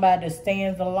 Somebody that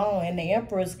stands alone, and the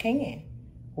emperors can.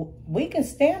 We can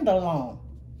stand alone.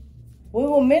 We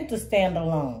were meant to stand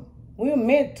alone. We were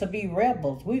meant to be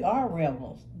rebels. We are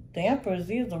rebels. The emperor is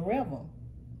a rebel.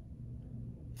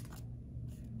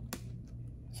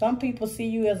 Some people see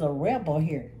you as a rebel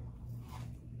here.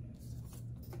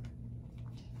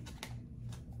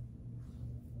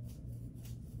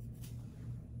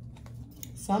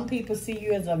 Some people see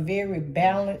you as a very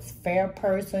balanced, fair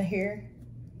person here.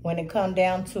 When it comes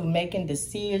down to making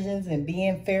decisions and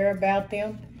being fair about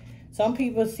them. Some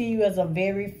people see you as a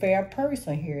very fair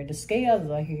person here. The scales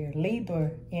are here.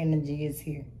 Libra energy is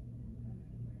here.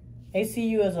 They see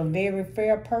you as a very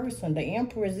fair person. The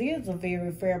Empress is a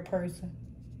very fair person.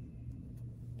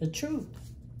 The truth.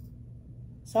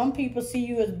 Some people see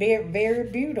you as very, very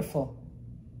beautiful.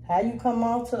 How you come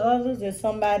out to others is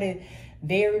somebody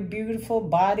very beautiful,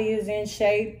 body is in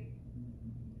shape.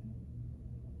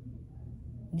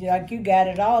 Like you got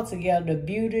it all together. The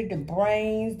beauty, the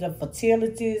brains, the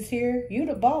fertility is here. You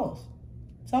the boss.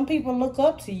 Some people look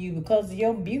up to you because of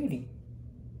your beauty.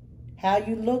 How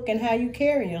you look and how you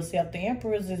carry yourself. The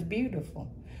Empress is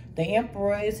beautiful. The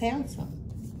Emperor is handsome.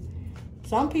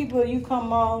 Some people, you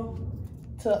come on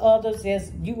to others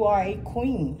as you are a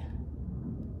queen.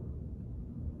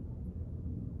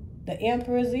 The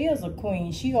Empress is a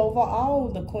queen. She over all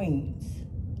the queens.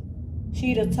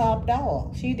 She the top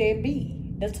dog. She that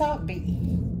B, the top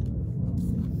B.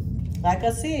 Like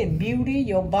I said, beauty,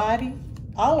 your body,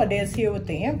 all of that's here with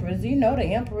the Empress. You know the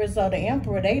Empress or the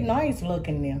Emperor, they nice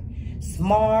looking them.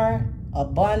 Smart,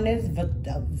 abundance,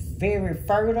 very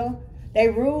fertile. They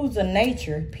rules of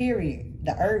nature, period.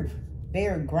 The earth,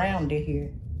 very grounded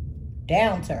here.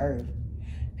 Down to earth.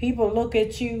 People look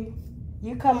at you.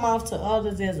 You come off to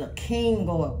others as a king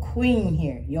or a queen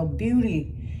here. Your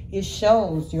beauty, it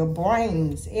shows. Your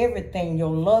brains, everything.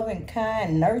 Your loving,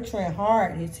 kind, nurturing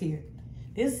heart is here.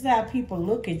 This is how people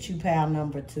look at you, pal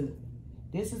number 2.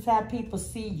 This is how people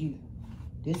see you.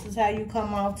 This is how you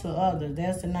come off to others.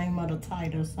 That's the name of the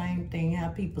title. Same thing. How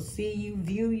people see you,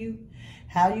 view you.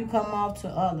 How you come off to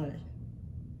others.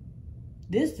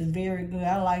 This is very good.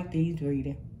 I like these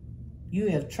readings. You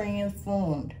have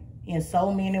transformed in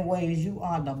so many ways. You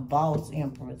are the boss,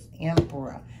 Empress,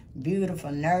 Emperor.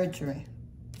 Beautiful, nurturing.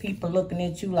 People looking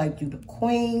at you like you the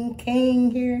queen,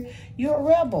 king here. You're a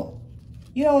rebel.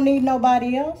 You don't need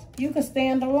nobody else. You can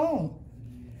stand alone.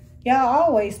 Y'all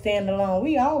always stand alone.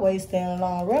 We always stand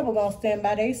alone. Rebel gonna stand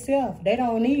by themselves. They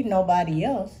don't need nobody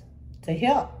else to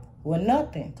help with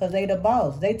nothing because they the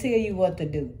boss. They tell you what to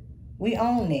do. We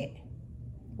own it.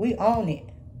 We own it.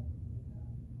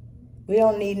 We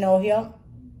don't need no help.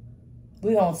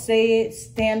 We gonna say it,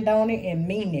 stand on it, and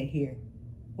mean it here.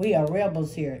 We are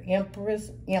rebels here. Empress,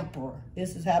 emperor.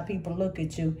 This is how people look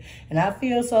at you. And I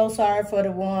feel so sorry for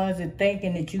the ones that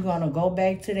thinking that you're going to go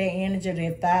back to that energy,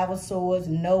 that 5 of Swords.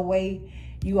 No way.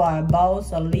 You are a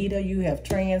boss, a leader. You have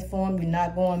transformed. You're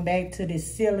not going back to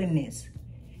this silliness.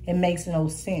 It makes no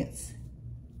sense.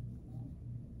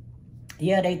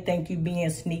 Yeah, they think you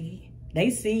being sneaky. They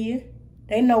see you.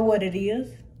 They know what it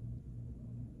is.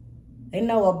 They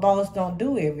know a boss don't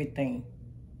do everything.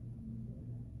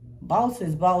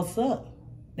 Bosses boss up.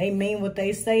 They mean what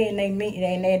they say, and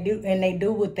they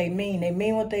do what they mean. They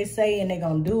mean what they say, and they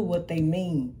gonna do what they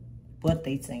mean, what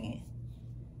they saying.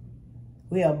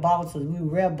 We are bosses. We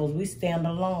rebels. We stand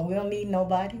alone. We don't need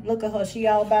nobody. Look at her. She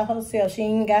all by herself. She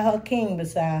ain't got her king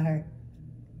beside her.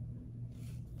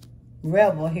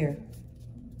 Rebel here.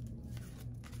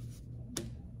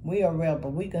 We are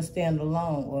rebel. We can stand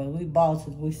alone. Well, we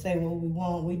bosses. We say what we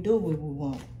want. We do what we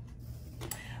want.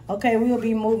 Okay, we'll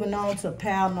be moving on to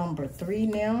pile number 3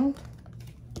 now.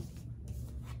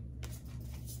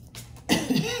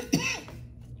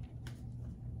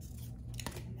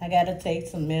 I gotta take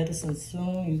some medicine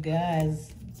soon, you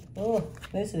guys. Oh,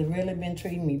 this has really been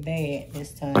treating me bad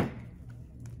this time.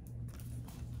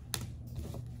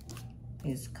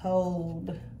 It's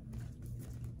cold.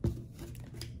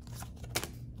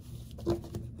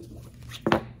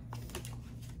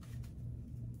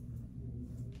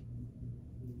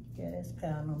 Yeah, that's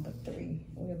pile number 3.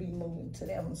 We'll be moving to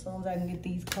that one as soon as I can get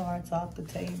these cards off the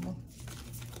table.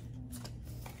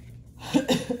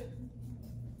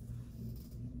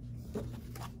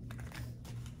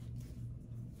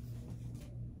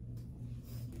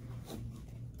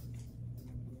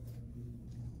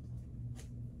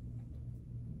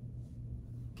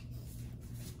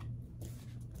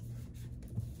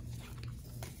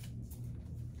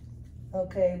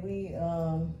 Okay,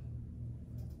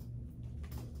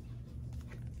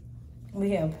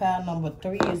 we have pile number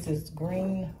 3 is this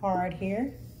green heart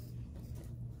here.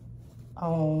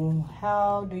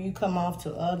 How do you come off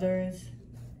to others?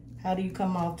 How do you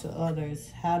come off to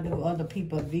others? How do other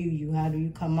people view you? How do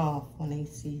you come off when they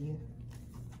see you?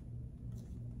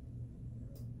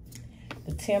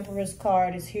 The Temperance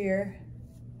card is here.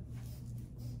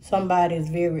 Somebody is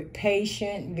very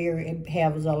patient,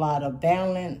 has a lot of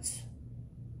balance,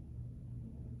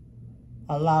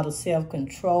 a lot of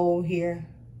self-control here.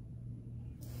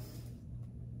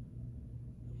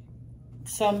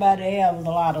 Somebody has a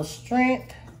lot of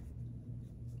strength,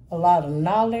 a lot of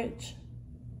knowledge.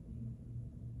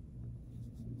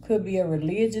 Could be a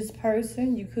religious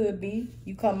person. You could be.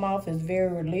 You come off as very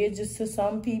religious to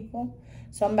some people.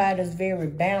 Somebody is very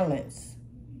balanced,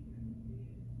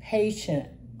 patient,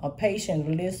 a patient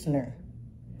listener.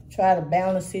 Try to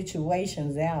balance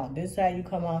situations out. This is how you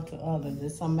come off to others.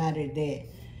 There's somebody that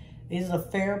is a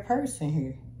fair person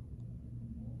here.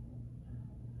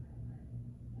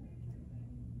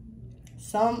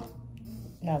 How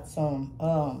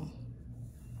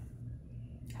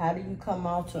do you come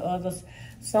out to others?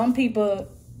 Some people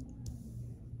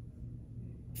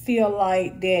feel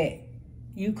like that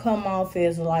you come off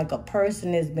as like a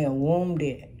person that's been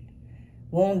wounded,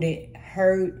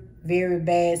 hurt very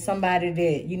bad. Somebody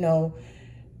that, you know,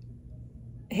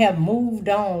 have moved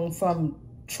on from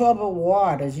troubled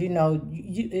waters. You know,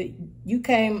 you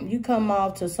come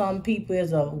off to some people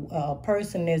as a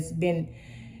person that's been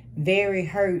very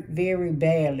hurt very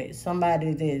badly.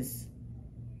 Somebody that's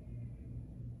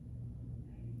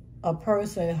a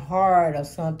person hard or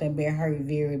something been hurt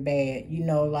very bad. You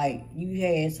know, like you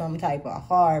had some type of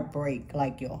heartbreak,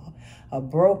 like you're a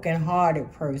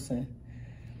broken-hearted person.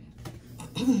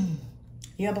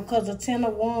 Yeah, because the 10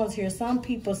 of Wands here, some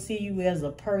people see you as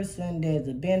a person that's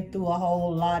been through a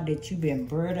whole lot, that you've been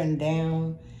burdened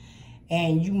down,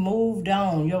 and you moved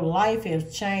on. Your life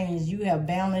has changed. You have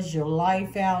balanced your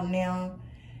life out now.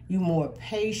 You're more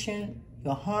patient.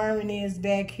 Your harmony is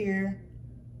back here.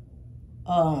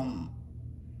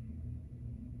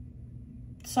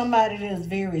 Somebody that's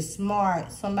very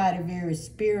smart, somebody very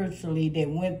spiritually that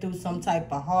went through some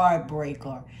type of heartbreak,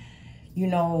 or, you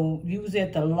know, you was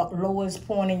at the lowest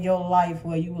point in your life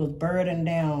where you was burdened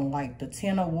down, like the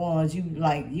 10 of Wands. You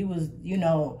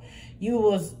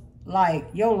was like,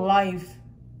 your life,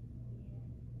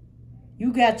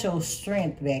 you got your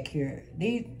strength back here.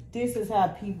 This is how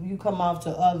people, you come off to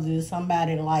others.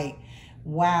 Somebody like,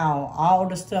 wow, all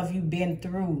the stuff you've been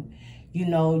through, you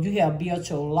know, you have built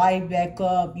your life back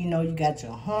up. You know, you got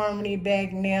your harmony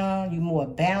back now. You're more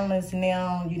balanced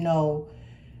now. You know,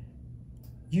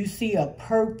 you see a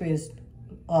purpose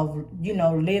of, you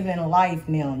know, living life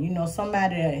now. You know,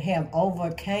 somebody that have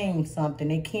overcame something.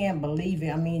 They can't believe it.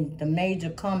 I mean, the major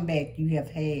comeback you have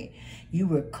had. You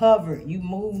recovered. You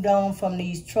moved on from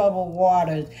these troubled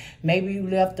waters. Maybe you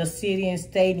left the city and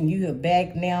state and you are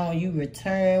back now and you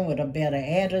return with a better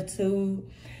attitude.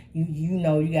 You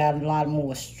know, you got a lot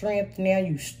more strength now.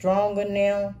 You stronger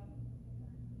now.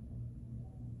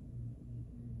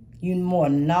 You more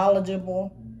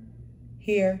knowledgeable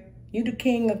here. You the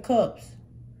King of Cups.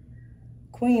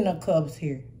 Queen of Cups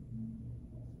here.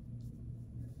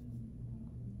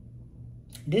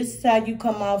 This is how you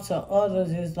come off to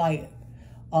others. Is like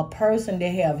a person that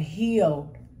have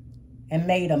healed and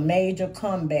made a major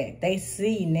comeback. They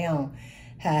see now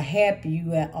how happy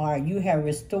you are. You have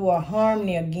restored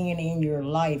harmony again in your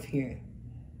life here.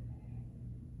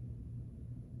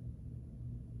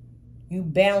 You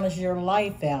balance your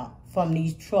life out from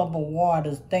these troubled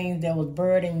waters, things that was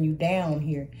burdening you down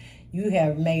here. You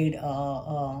have made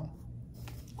a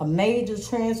major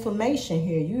transformation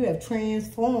here. You have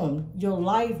transformed your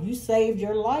life. You saved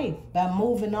your life by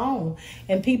moving on.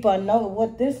 And people know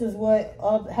what this is, what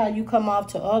how you come off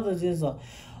to others is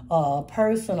a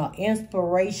person, an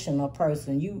inspirational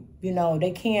person. You know,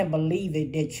 they can't believe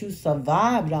it that you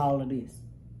survived all of this.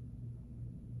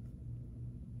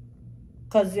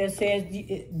 Because it says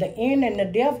the end and the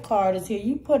death card is here.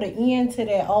 You put an end to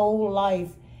that old life.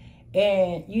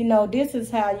 And, you know, this is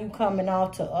how you coming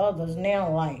off to others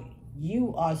now. Like,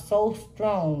 you are so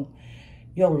strong.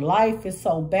 Your life is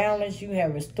so balanced. You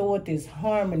have restored this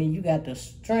harmony. You got the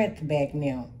strength back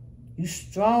now. You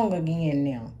strong again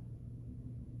now.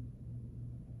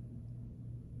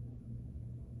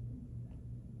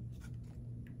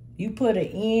 You put an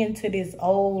end to this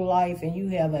old life and you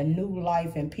have a new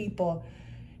life. And people,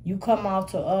 you come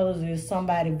off to others as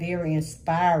somebody very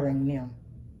inspiring now.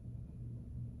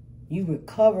 You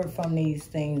recover from these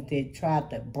things that tried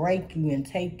to break you and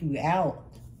take you out.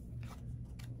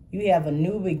 You have a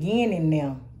new beginning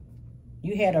now.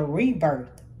 You had a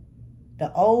rebirth.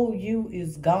 The old you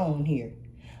is gone here.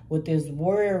 With this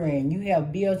worrying, you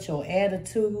have built your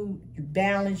attitude, you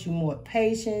balance, you more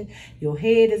patient, your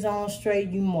head is on straight,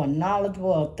 you more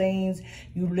knowledgeable of things.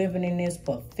 You living in this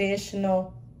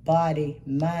professional body,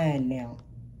 mind now.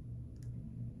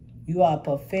 You are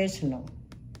professional.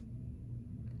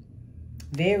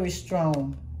 Very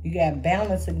strong. You got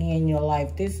balance again in your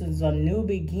life. This is a new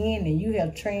beginning. You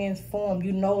have transformed.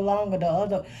 You no longer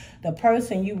the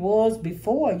person you was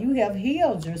before. You have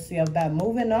healed yourself by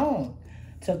moving on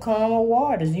to calmer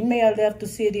waters. You may have left the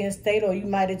city and state, or you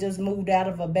might have just moved out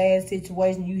of a bad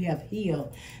situation. You have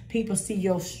healed. People see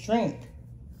your strength.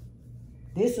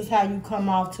 This is how you come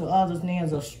off to others now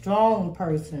as a strong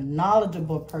person,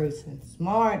 knowledgeable person,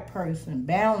 smart person,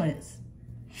 balanced.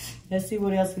 Let's see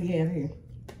what else we have here.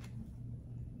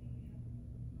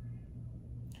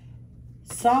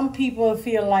 Some people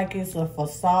feel like it's a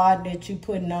facade that you're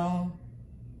putting on.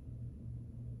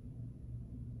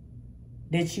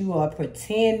 That you are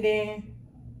pretending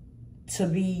to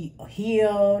be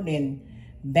healed and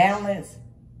balanced.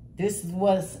 This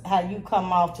is how you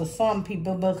come off to some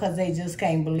people because they just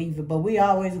can't believe it. But we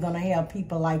always going to have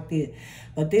people like this.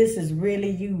 But this is really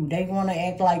you. They want to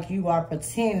act like you are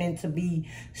pretending to be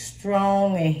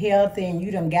strong and healthy and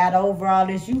you done got over all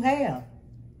this. You have.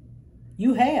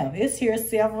 You have. It's here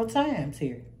several times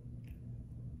here.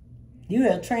 You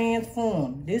have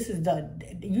transformed. This is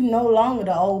you no longer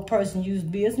the old person you used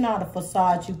to be. It's not a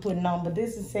facade you putting on, but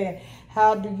this is saying,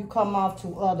 how do you come off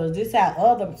to others? This is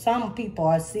how some people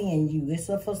are seeing you. It's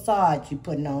a facade you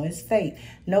putting on. It's fake.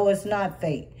 No, it's not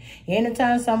fake.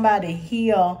 Anytime somebody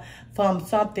heal from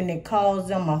something that caused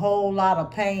them a whole lot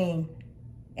of pain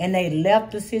and they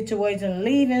left the situation,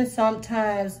 leaving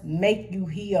sometimes make you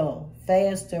heal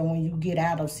faster when you get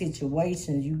out of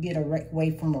situations. You get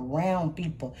away from around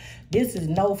people. This is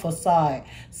no facade.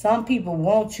 Some people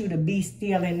want you to be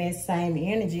still in that same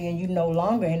energy and you no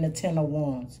longer in the Ten of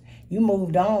Wands. You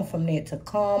moved on from that to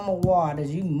calmer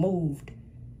waters. You moved.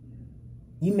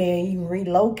 You may even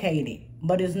relocate it.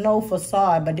 But it's no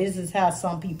facade. But this is how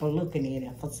some people looking at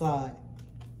it, facade.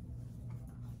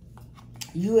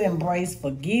 You embrace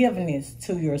forgiveness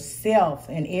to yourself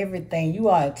and everything. You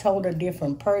are a total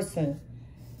different person.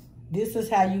 This is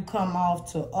how you come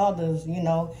off to others, you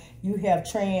know. You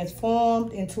have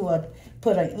transformed into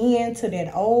put an end to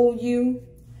that old you.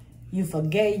 You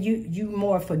forgave, you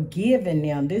more forgiving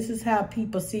them. This is how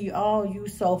people see, oh, you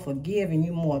so forgiving.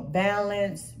 You more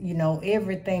balanced, you know,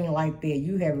 everything like that.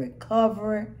 You have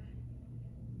recovered.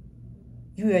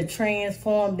 You have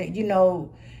transformed it, you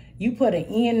know. You put an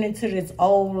end into this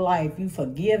old life. You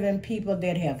forgiving people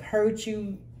that have hurt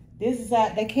you, This is how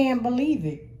they can't believe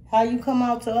it. How you come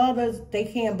out to others, they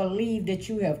can't believe that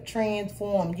you have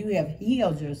transformed. You have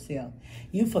healed yourself.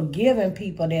 You forgiven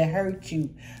people that hurt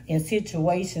you in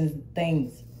situations,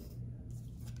 things.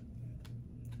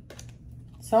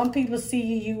 Some people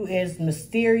see you as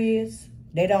mysterious.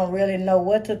 They don't really know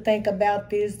what to think about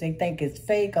this. They think it's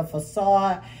fake, a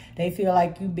facade. They feel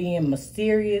like you being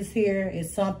mysterious here.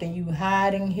 It's something you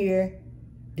hiding here.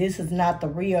 This is not the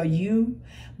real you,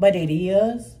 but it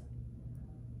is.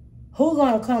 Who's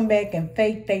going to come back and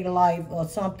fake their life or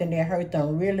something that hurt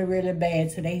them really, really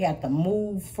bad so they have to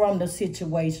move from the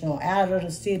situation or out of the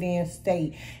city and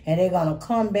state, and they're going to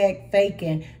come back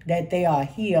faking that they are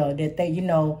healed, that they, you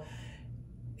know,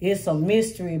 it's a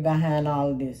mystery behind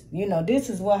all of this. You know, this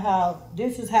is how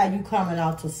you coming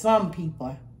out to some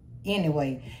people.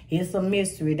 Anyway, it's a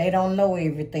mystery. They don't know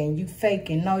everything. You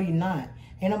faking. No, you're not.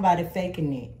 Ain't nobody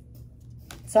faking it.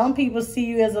 Some people see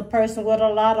you as a person with a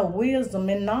lot of wisdom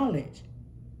and knowledge.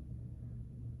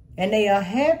 And they are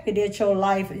happy that your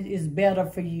life is better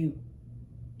for you.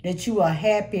 That you are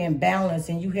happy and balanced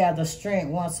and you have the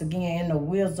strength once again and the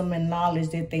wisdom and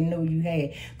knowledge that they knew you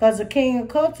had. Because the King of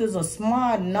Cups is a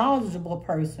smart, knowledgeable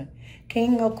person.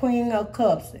 King or Queen of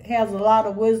Cups has a lot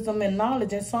of wisdom and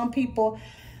knowledge. And some people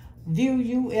view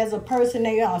you as a person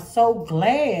they are so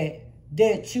glad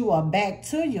that you are back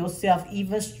to yourself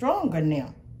even stronger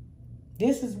now.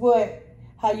 This is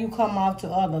how you come off to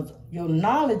others. Your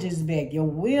knowledge is back. Your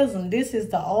wisdom. This is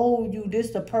the old you. This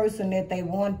is the person that they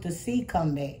want to see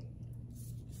come back.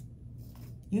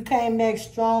 You came back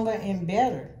stronger and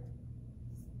better.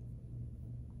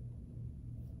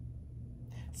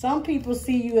 Some people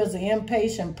see you as an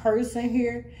impatient person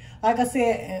here. Like I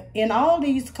said, in all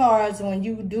these cards, when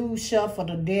you do shuffle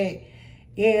the deck,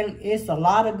 it's a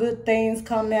lot of good things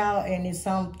come out and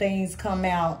some things come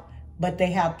out, but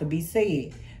they have to be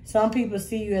said. Some people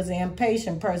see you as an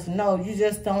impatient person. No, you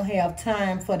just don't have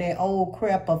time for that old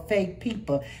crap of fake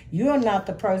people. You're not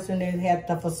the person that had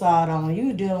the facade on.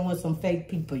 You're dealing with some fake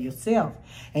people yourself.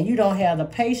 And you don't have the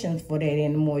patience for that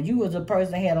anymore. You was a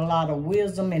person that had a lot of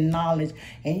wisdom and knowledge.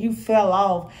 And you fell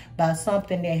off by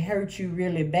something that hurt you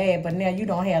really bad. But now you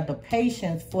don't have the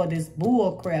patience for this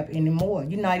bull crap anymore.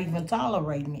 You're not even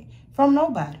tolerating it from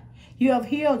nobody. You have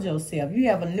healed yourself. You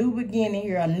have a new beginning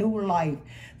here, a new life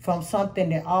from something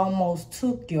that almost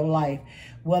took your life.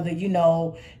 Whether, you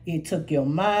know, it took your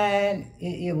mind,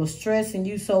 it was stressing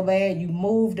you so bad, you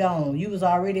moved on. You was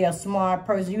already a smart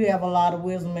person. You have a lot of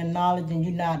wisdom and knowledge and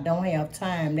you don't have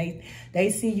time. They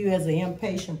see you as an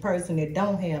impatient person that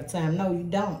don't have time. No, you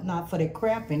don't. Not for that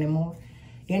crap anymore.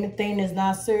 Anything that's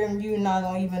not serving you, you're not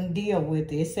going to even deal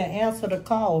with it. It said answer the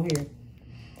call here.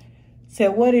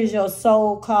 Said, what is your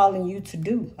soul calling you to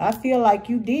do? I feel like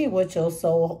you did what your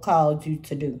soul called you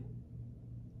to do.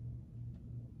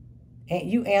 And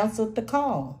you answered the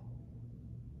call.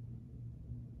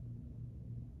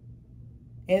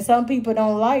 And some people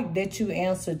don't like that you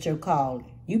answered your call.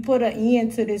 You put an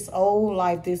end to this old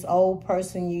life, this old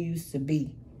person you used to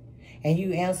be. And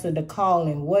you answer the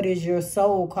calling. What is your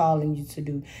soul calling you to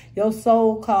do? Your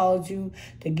soul called you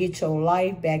to get your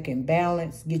life back in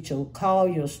balance, get your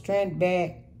strength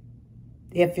back.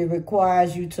 If it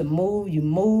requires you to move, you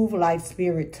move like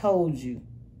Spirit told you.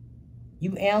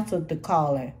 You answered the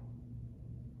calling.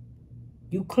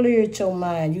 You cleared your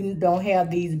mind. You don't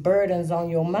have these burdens on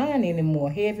your mind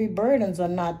anymore. Heavy burdens are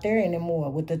not there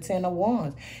anymore with the 10 of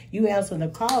Wands. You answered the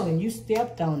calling. You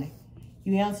stepped on it.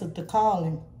 You answered the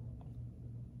calling.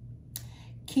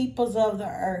 Keepers of the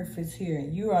earth is here.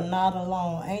 You are not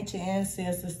alone. Ancient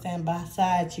ancestors stand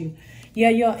beside you. Yeah,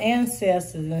 your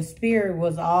ancestors and spirit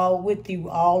was all with you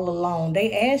all along.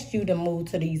 They asked you to move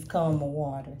to these calmer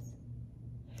waters.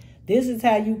 This is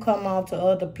how you come out to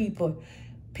other people.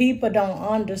 People don't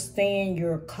understand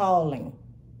your calling.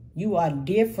 You are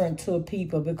different to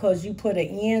people because you put an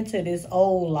end to this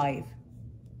old life.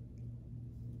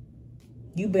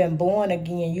 You've been born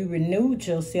again. You renewed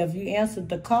yourself. You answered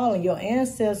the calling. Your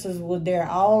ancestors were there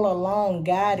all along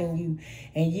guiding you.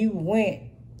 And you went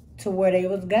to where they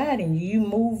was guiding you. You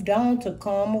moved on to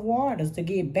calmer waters to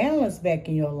get balance back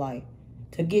in your life.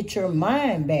 To get your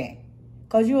mind back.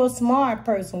 Because you're a smart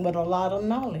person with a lot of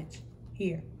knowledge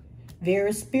here.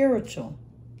 Very spiritual.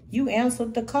 You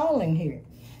answered the calling here.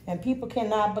 And people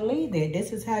cannot believe that.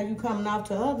 This is how you coming out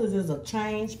to others as a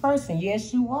changed person.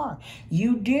 Yes, you are.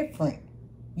 You different.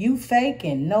 You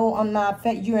faking. No, I'm not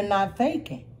fake. You're not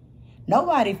faking.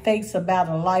 Nobody fakes about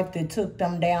a life that took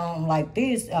them down like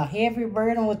this. A heavy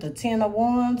burden with the 10 of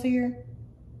Wands here.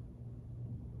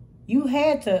 You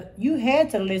had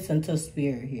to listen to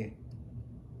Spirit here.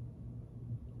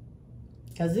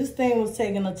 Because this thing was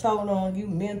taking a toll on you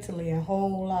mentally a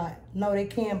whole lot. No, they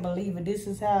can't believe it. This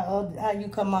is how you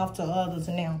come off to others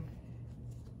now.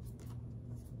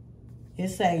 It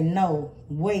say no,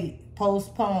 wait,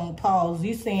 postpone, pause.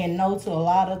 You saying no to a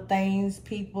lot of things,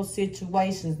 people,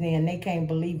 situations, then they can't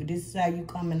believe it. This is how you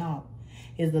coming off.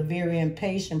 Is a very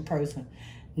impatient person.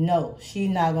 No,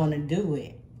 she's not going to do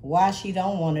it. Why she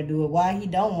don't want to do it? Why he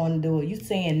don't want to do it? You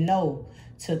saying no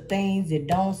to things that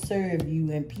don't serve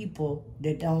you and people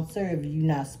that don't serve you.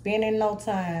 You're not spending no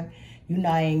time. You're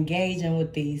not engaging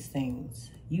with these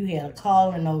things. You had a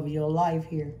calling over your life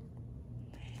here.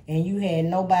 And you had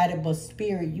nobody but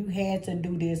Spirit. You had to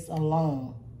do this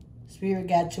alone. Spirit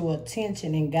got your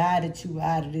attention and guided you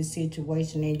out of this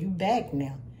situation. And you back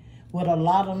now with a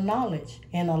lot of knowledge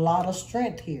and a lot of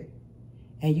strength here.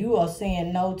 And you are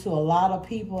saying no to a lot of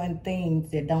people and things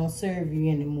that don't serve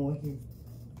you anymore here.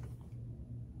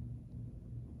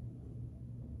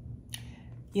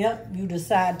 Yep, you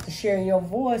decide to share your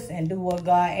voice and do what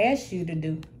God asked you to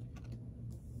do.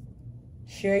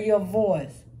 Share your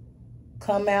voice.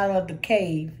 Come out of the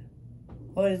cave.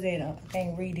 What is it? I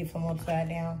can't read it from upside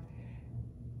down.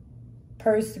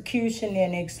 Persecution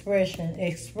and expression.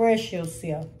 Express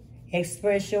yourself.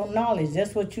 Express your knowledge.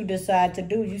 That's what you decide to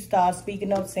do. You start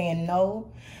speaking up saying,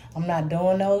 no, I'm not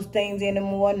doing those things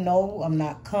anymore. No, I'm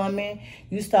not coming.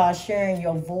 You start sharing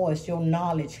your voice, your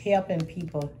knowledge, helping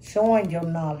people, showing your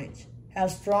knowledge. How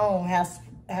strong,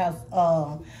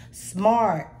 how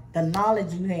smart the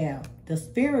knowledge you have, the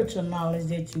spiritual knowledge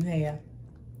that you have.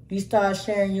 You start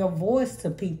sharing your voice to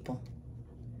people.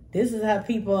 This is how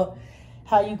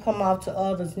you come off to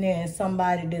others now. And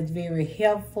somebody that's very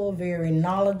helpful, very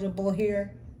knowledgeable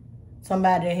here.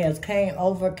 Somebody that has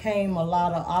overcame a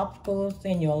lot of obstacles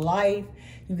in your life.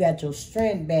 You got your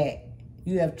strength back.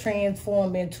 You have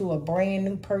transformed into a brand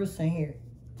new person here.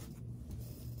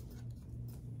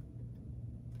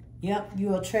 Yep,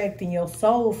 you're attracting your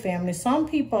soul family. Some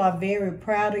people are very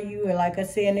proud of you. And like I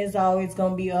said, there's always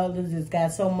going to be others that's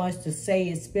got so much to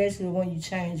say, especially when you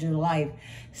change your life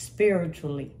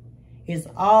spiritually. It's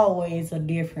always a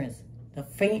difference. The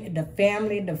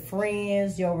family, the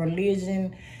friends, your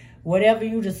religion, whatever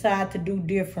you decide to do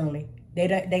differently,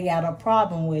 they got a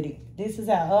problem with it. This is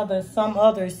how some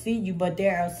others see you, but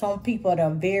there are some people that are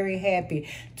very happy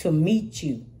to meet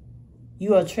you.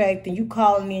 You attracting, you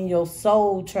calling in your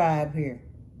soul tribe here.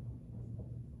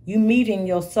 You meeting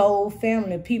your soul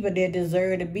family, people that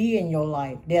deserve to be in your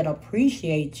life, that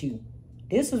appreciate you.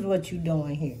 This is what you're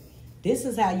doing here. This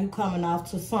is how you coming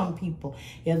off to some people.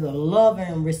 As a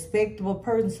loving, respectable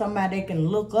person, somebody that can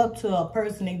look up to, a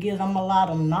person that gives them a lot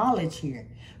of knowledge here.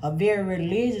 A very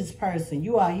religious person.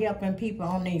 You are helping people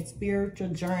on their spiritual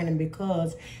journey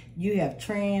because you have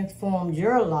transformed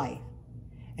your life.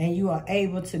 And you are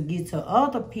able to get to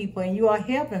other people and you are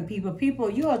helping people.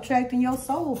 You are attracting your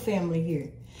soul family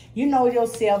here. You know your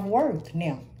self-worth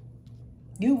now.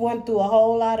 You went through a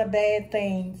whole lot of bad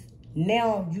things.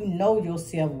 Now you know your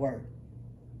self-worth.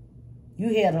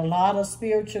 You had a lot of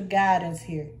spiritual guidance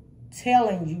here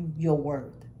telling you your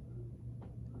worth.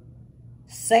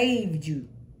 Saved you.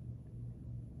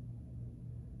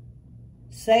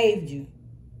 Saved you.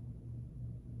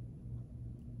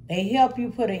 They help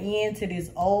you put an end to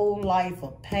this old life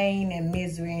of pain and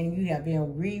misery, and you have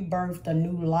been rebirthed a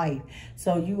new life.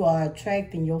 So you are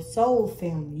attracting your soul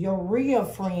family, your real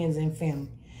friends and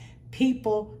family.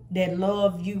 People that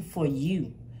love you for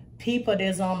you. People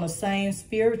that's on the same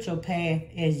spiritual path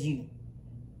as you.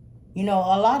 You know,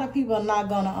 a lot of people are not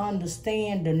going to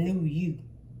understand the new you.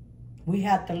 We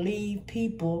have to leave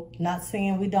people, not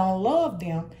saying we don't love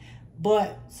them,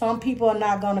 but some people are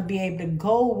not going to be able to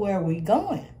go where we're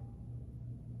going.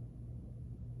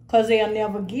 Because they'll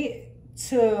never get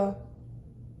to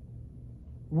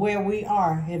where we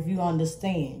are, if you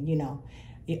understand, you know.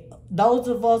 Those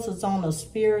of us that's on a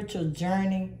spiritual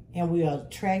journey and we are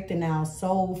attracting our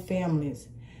soul families,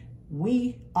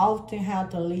 we often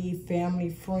have to leave family,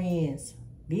 friends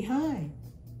behind.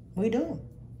 We do.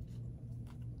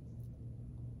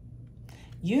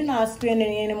 You're not spending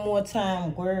any more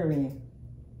time worrying.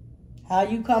 How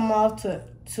you come off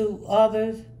to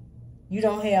others, you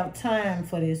don't have time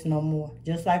for this no more.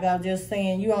 Just like I was just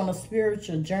saying, you're on a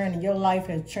spiritual journey. Your life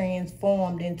has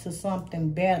transformed into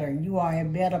something better. You are a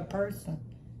better person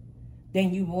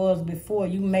than you was before.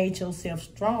 You made yourself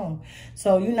strong.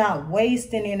 So you're not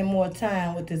wasting any more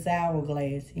time with this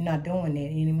hourglass. You're not doing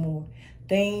that anymore.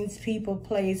 Things, people,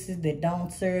 places that don't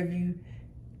serve you.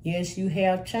 Yes, you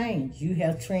have changed. You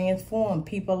have transformed.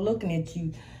 People looking at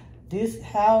you.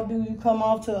 How do you come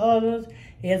off to others?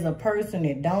 As a person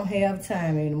that don't have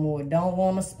time anymore, don't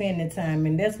want to spend the time.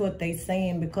 And that's what they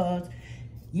saying, because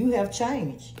You have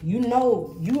changed. You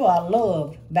know you are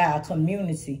loved by a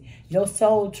community. Your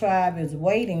soul tribe is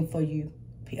waiting for you.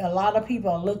 A lot of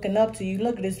people are looking up to you.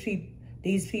 Look at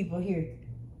these people here.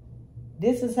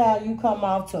 This is how you come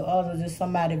off to others as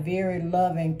somebody very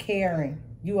loving, caring.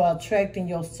 You are attracting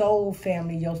your soul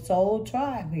family, your soul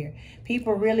tribe here.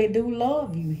 People really do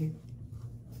love you here.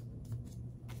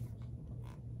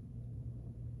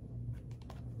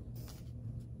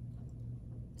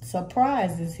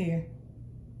 Surprises here.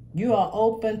 You are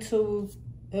open to,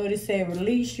 what it said,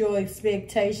 release your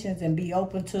expectations and be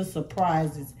open to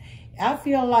surprises. I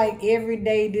feel like every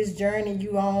day this journey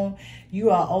you on, you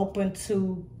are open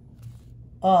to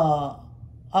a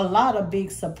lot of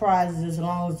big surprises as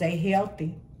long as they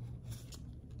healthy.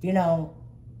 You know,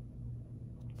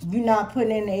 you're not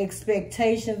putting any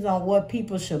expectations on what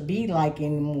people should be like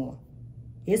anymore.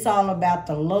 It's all about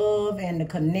the love and the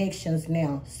connections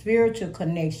now. Spiritual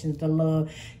connections, the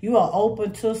love. You are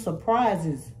open to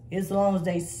surprises as long as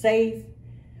they safe.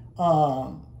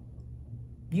 You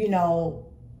know,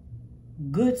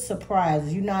 good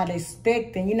surprises. You're not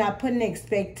expecting, you're not putting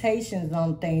expectations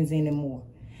on things anymore.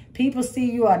 People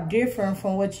see you are different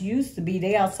from what you used to be.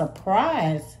 They are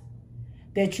surprised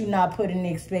that you're not putting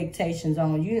expectations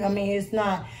on you. I mean, it's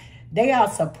not, they are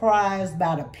surprised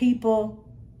by the people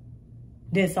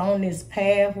that's on this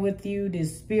path with you,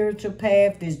 this spiritual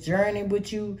path, this journey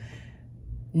with you.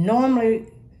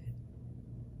 Normally,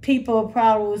 people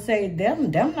probably would say, them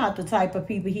not the type of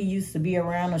people he used to be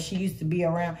around or she used to be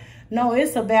around. No,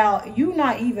 it's about you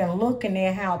not even looking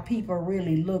at how people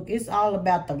really look. It's all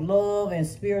about the love and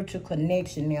spiritual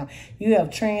connection now. You have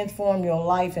transformed your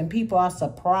life and people are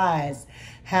surprised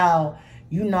how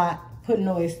you're not putting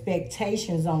no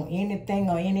expectations on anything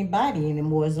or anybody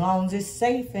anymore, as long as it's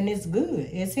safe and it's good,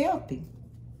 it's healthy.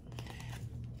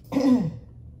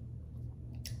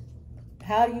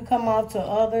 How do you come off to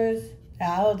others?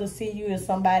 How others see you as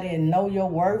somebody and know your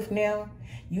worth now?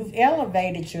 You've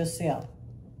elevated yourself.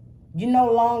 You're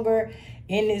no longer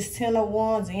in this 10 of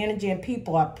Wands energy and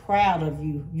people are proud of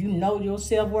you. You know your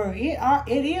self-worth.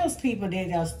 It is people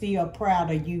that are still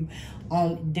proud of you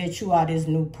on that you are this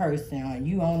new person or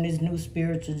you on this new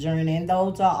spiritual journey. And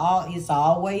those are all, it's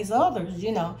always others,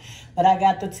 you know. But I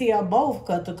got to tell both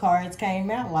because the cards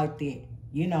came out like that.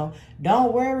 You know,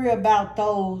 don't worry about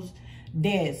those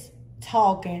that's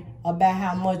talking about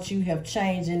how much you have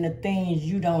changed and the things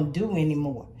you don't do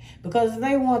anymore. Because if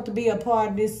they want to be a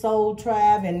part of this soul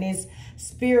tribe and this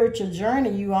spiritual journey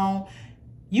you on,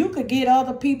 you could get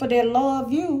other people that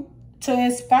love you to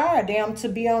inspire them to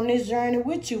be on this journey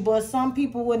with you. But some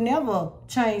people would never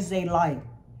change their life.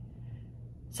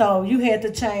 So you had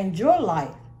to change your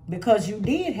life because you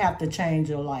did have to change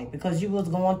your life because you was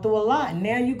going through a lot.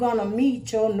 Now you're going to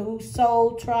meet your new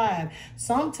soul tribe.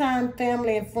 Sometimes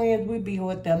family and friends, we be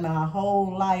with them our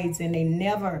whole lives and they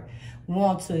never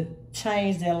want to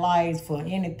change their lives for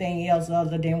anything else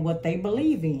other than what they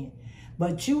believe in.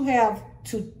 But you had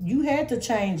to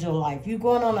change your life. You're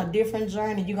going on a different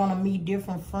journey. You're going to meet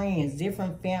different friends,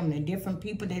 different family, different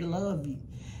people that love you.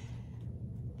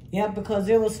 Yeah, because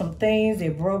there were some things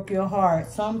that broke your heart.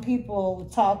 Some people were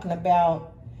talking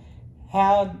about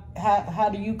how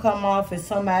do you come off as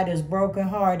somebody that's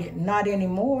brokenhearted? Not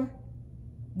anymore.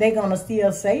 They're going to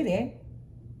still say that.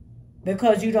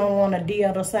 Because you don't want to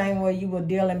deal the same way you were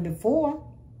dealing before.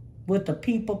 With the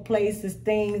people, places,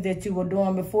 things that you were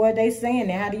doing before. They saying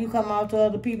that. How do you come out to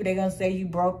other people? They're going to say you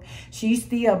broke. She's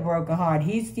still broken heart.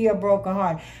 He's still broken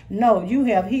heart. No, you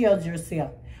have healed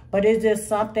yourself. But it's just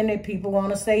something that people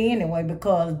want to say anyway.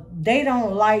 Because they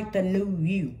don't like the new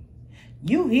you.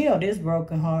 You healed this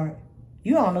broken heart.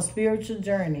 You're on a spiritual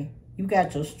journey. You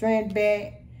got your strength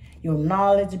back. Your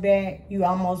knowledge back. You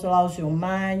almost lost your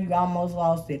mind. You almost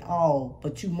lost it all.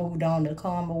 But you moved on to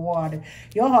calmer water.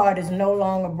 Your heart is no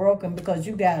longer broken because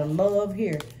you got love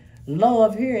here.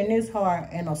 Love here in this heart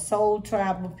and a soul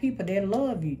tribe of people that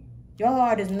love you. Your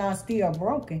heart is not still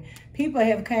broken. People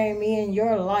have came in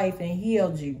your life and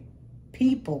healed you.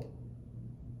 People.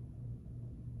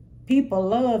 People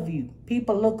love you.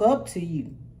 People look up to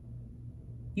you.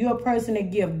 You're a person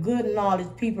that give good knowledge.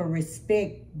 People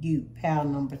respect you, pal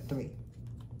number 3.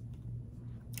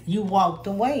 You walked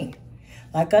away.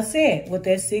 Like I said, with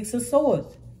that 6 of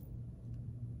Swords.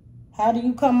 How do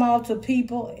you come out to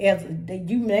people?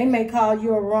 They may call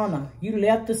you a runner. You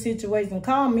left the situation.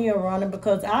 Call me a runner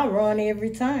because I run every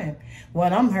time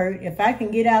when I'm hurt. If I can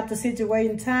get out the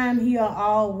situation, time heal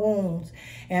all wounds.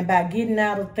 And by getting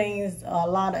out of things, a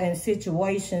lot of in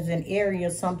situations and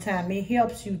areas, sometimes it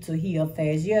helps you to heal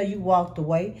fast. Yeah, you walked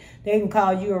away. They can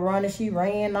call you a runner. She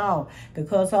ran off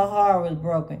because her heart was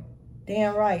broken.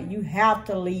 Damn right. You have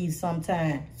to leave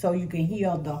sometime so you can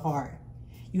heal the heart.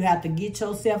 You have to get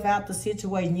yourself out the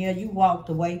situation. Yeah, you walked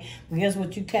away. But guess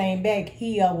what? You came back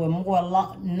healed with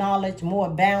more knowledge, more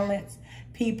balance.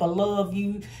 People love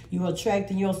you. You're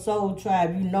attracting your soul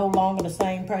tribe. You're no longer the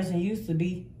same person you used to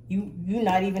be. You're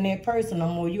not even that person no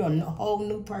more. You're a whole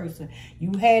new person.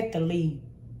 You had to leave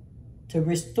to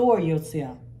restore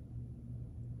yourself.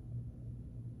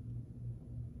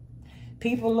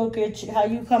 People look at you, how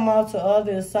you come out to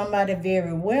others, somebody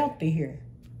very wealthy here.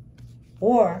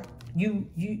 Or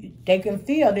they can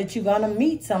feel that you're going to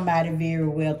meet somebody very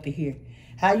wealthy here.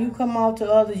 How you come out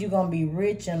to others, you're going to be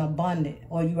rich and abundant,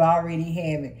 or you already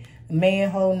have it. A man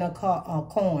holding a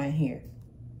coin here.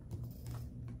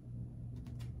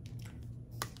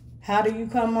 How do you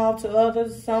come out to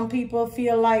others? Some people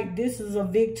feel like this is a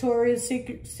victorious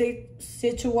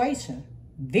situation.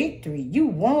 Victory. You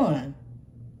won.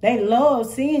 They love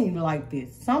seeing you like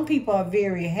this. Some people are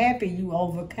very happy you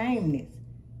overcame this.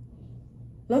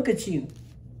 Look at you.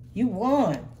 You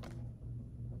won.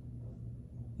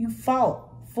 You fought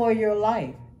for your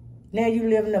life. Now you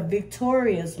living a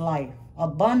victorious life,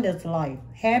 abundant life,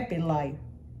 happy life.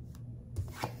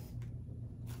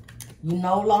 You're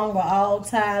no longer all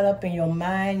tied up in your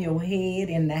mind, your head,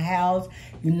 in the house.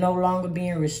 You're no longer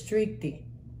being restricted.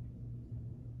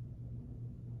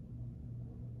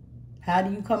 How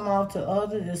do you come out to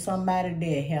others? As somebody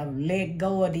that have let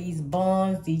go of these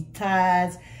bonds, these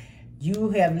ties.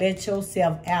 You have let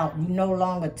yourself out. You're no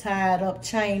longer tied up,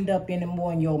 chained up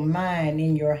anymore in your mind,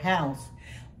 in your house.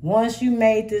 Once you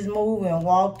made this move and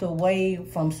walked away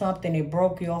from something that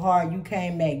broke your heart, you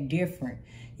came back different.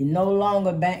 You're no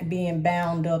longer being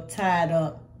bound up, tied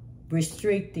up,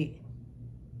 restricted.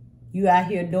 You out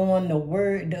here doing the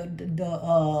word,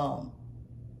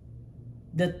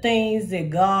 the things that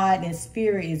God and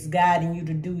Spirit is guiding you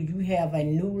to do. You have a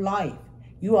new life.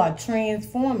 You are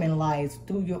transforming lives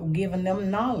through your giving them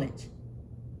knowledge.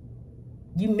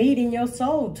 You meeting your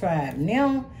soul tribe.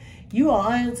 Now you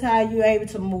are untied. You're able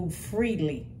to move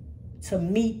freely, to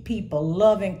meet people,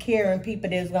 loving, caring people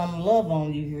that's going to love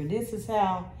on you here. This is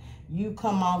how you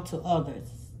come out to others.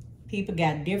 People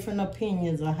got different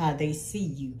opinions on how they see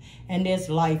you. And that's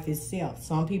life itself.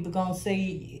 Some people going to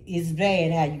say it's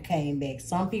bad how you came back.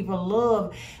 Some people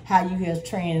love how you have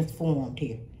transformed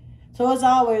here. So it's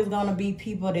always going to be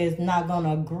people that's not going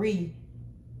to agree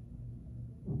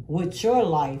with your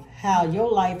life, how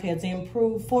your life has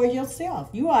improved for yourself.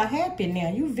 You are happy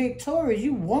now. You victorious.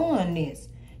 You won this.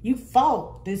 You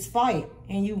fought this fight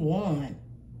and you won.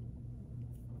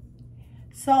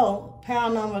 So,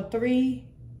 power number 3,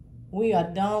 we are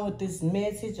done with this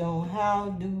message on how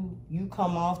do you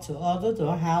come off to others,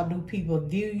 or how do people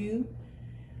view you.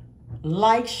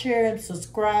 Like, share, and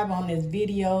subscribe on this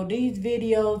video. These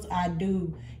videos I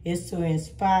do is to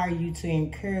inspire you, to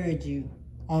encourage you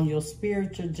on your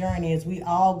spiritual journey as we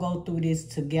all go through this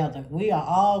together. We are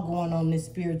all going on this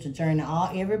spiritual journey.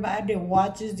 Everybody that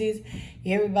watches this,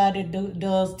 everybody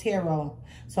does tarot.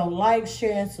 So like,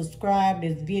 share, and subscribe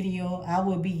this video. I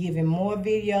will be giving more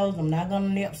videos. I'm not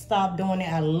going to stop doing it.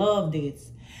 I love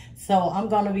this. So I'm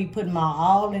going to be putting my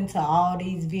all into all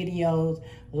these videos.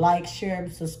 Like, share,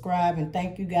 subscribe, and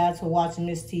thank you guys for watching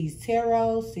Miss T's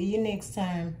Tarot. See you next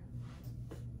time.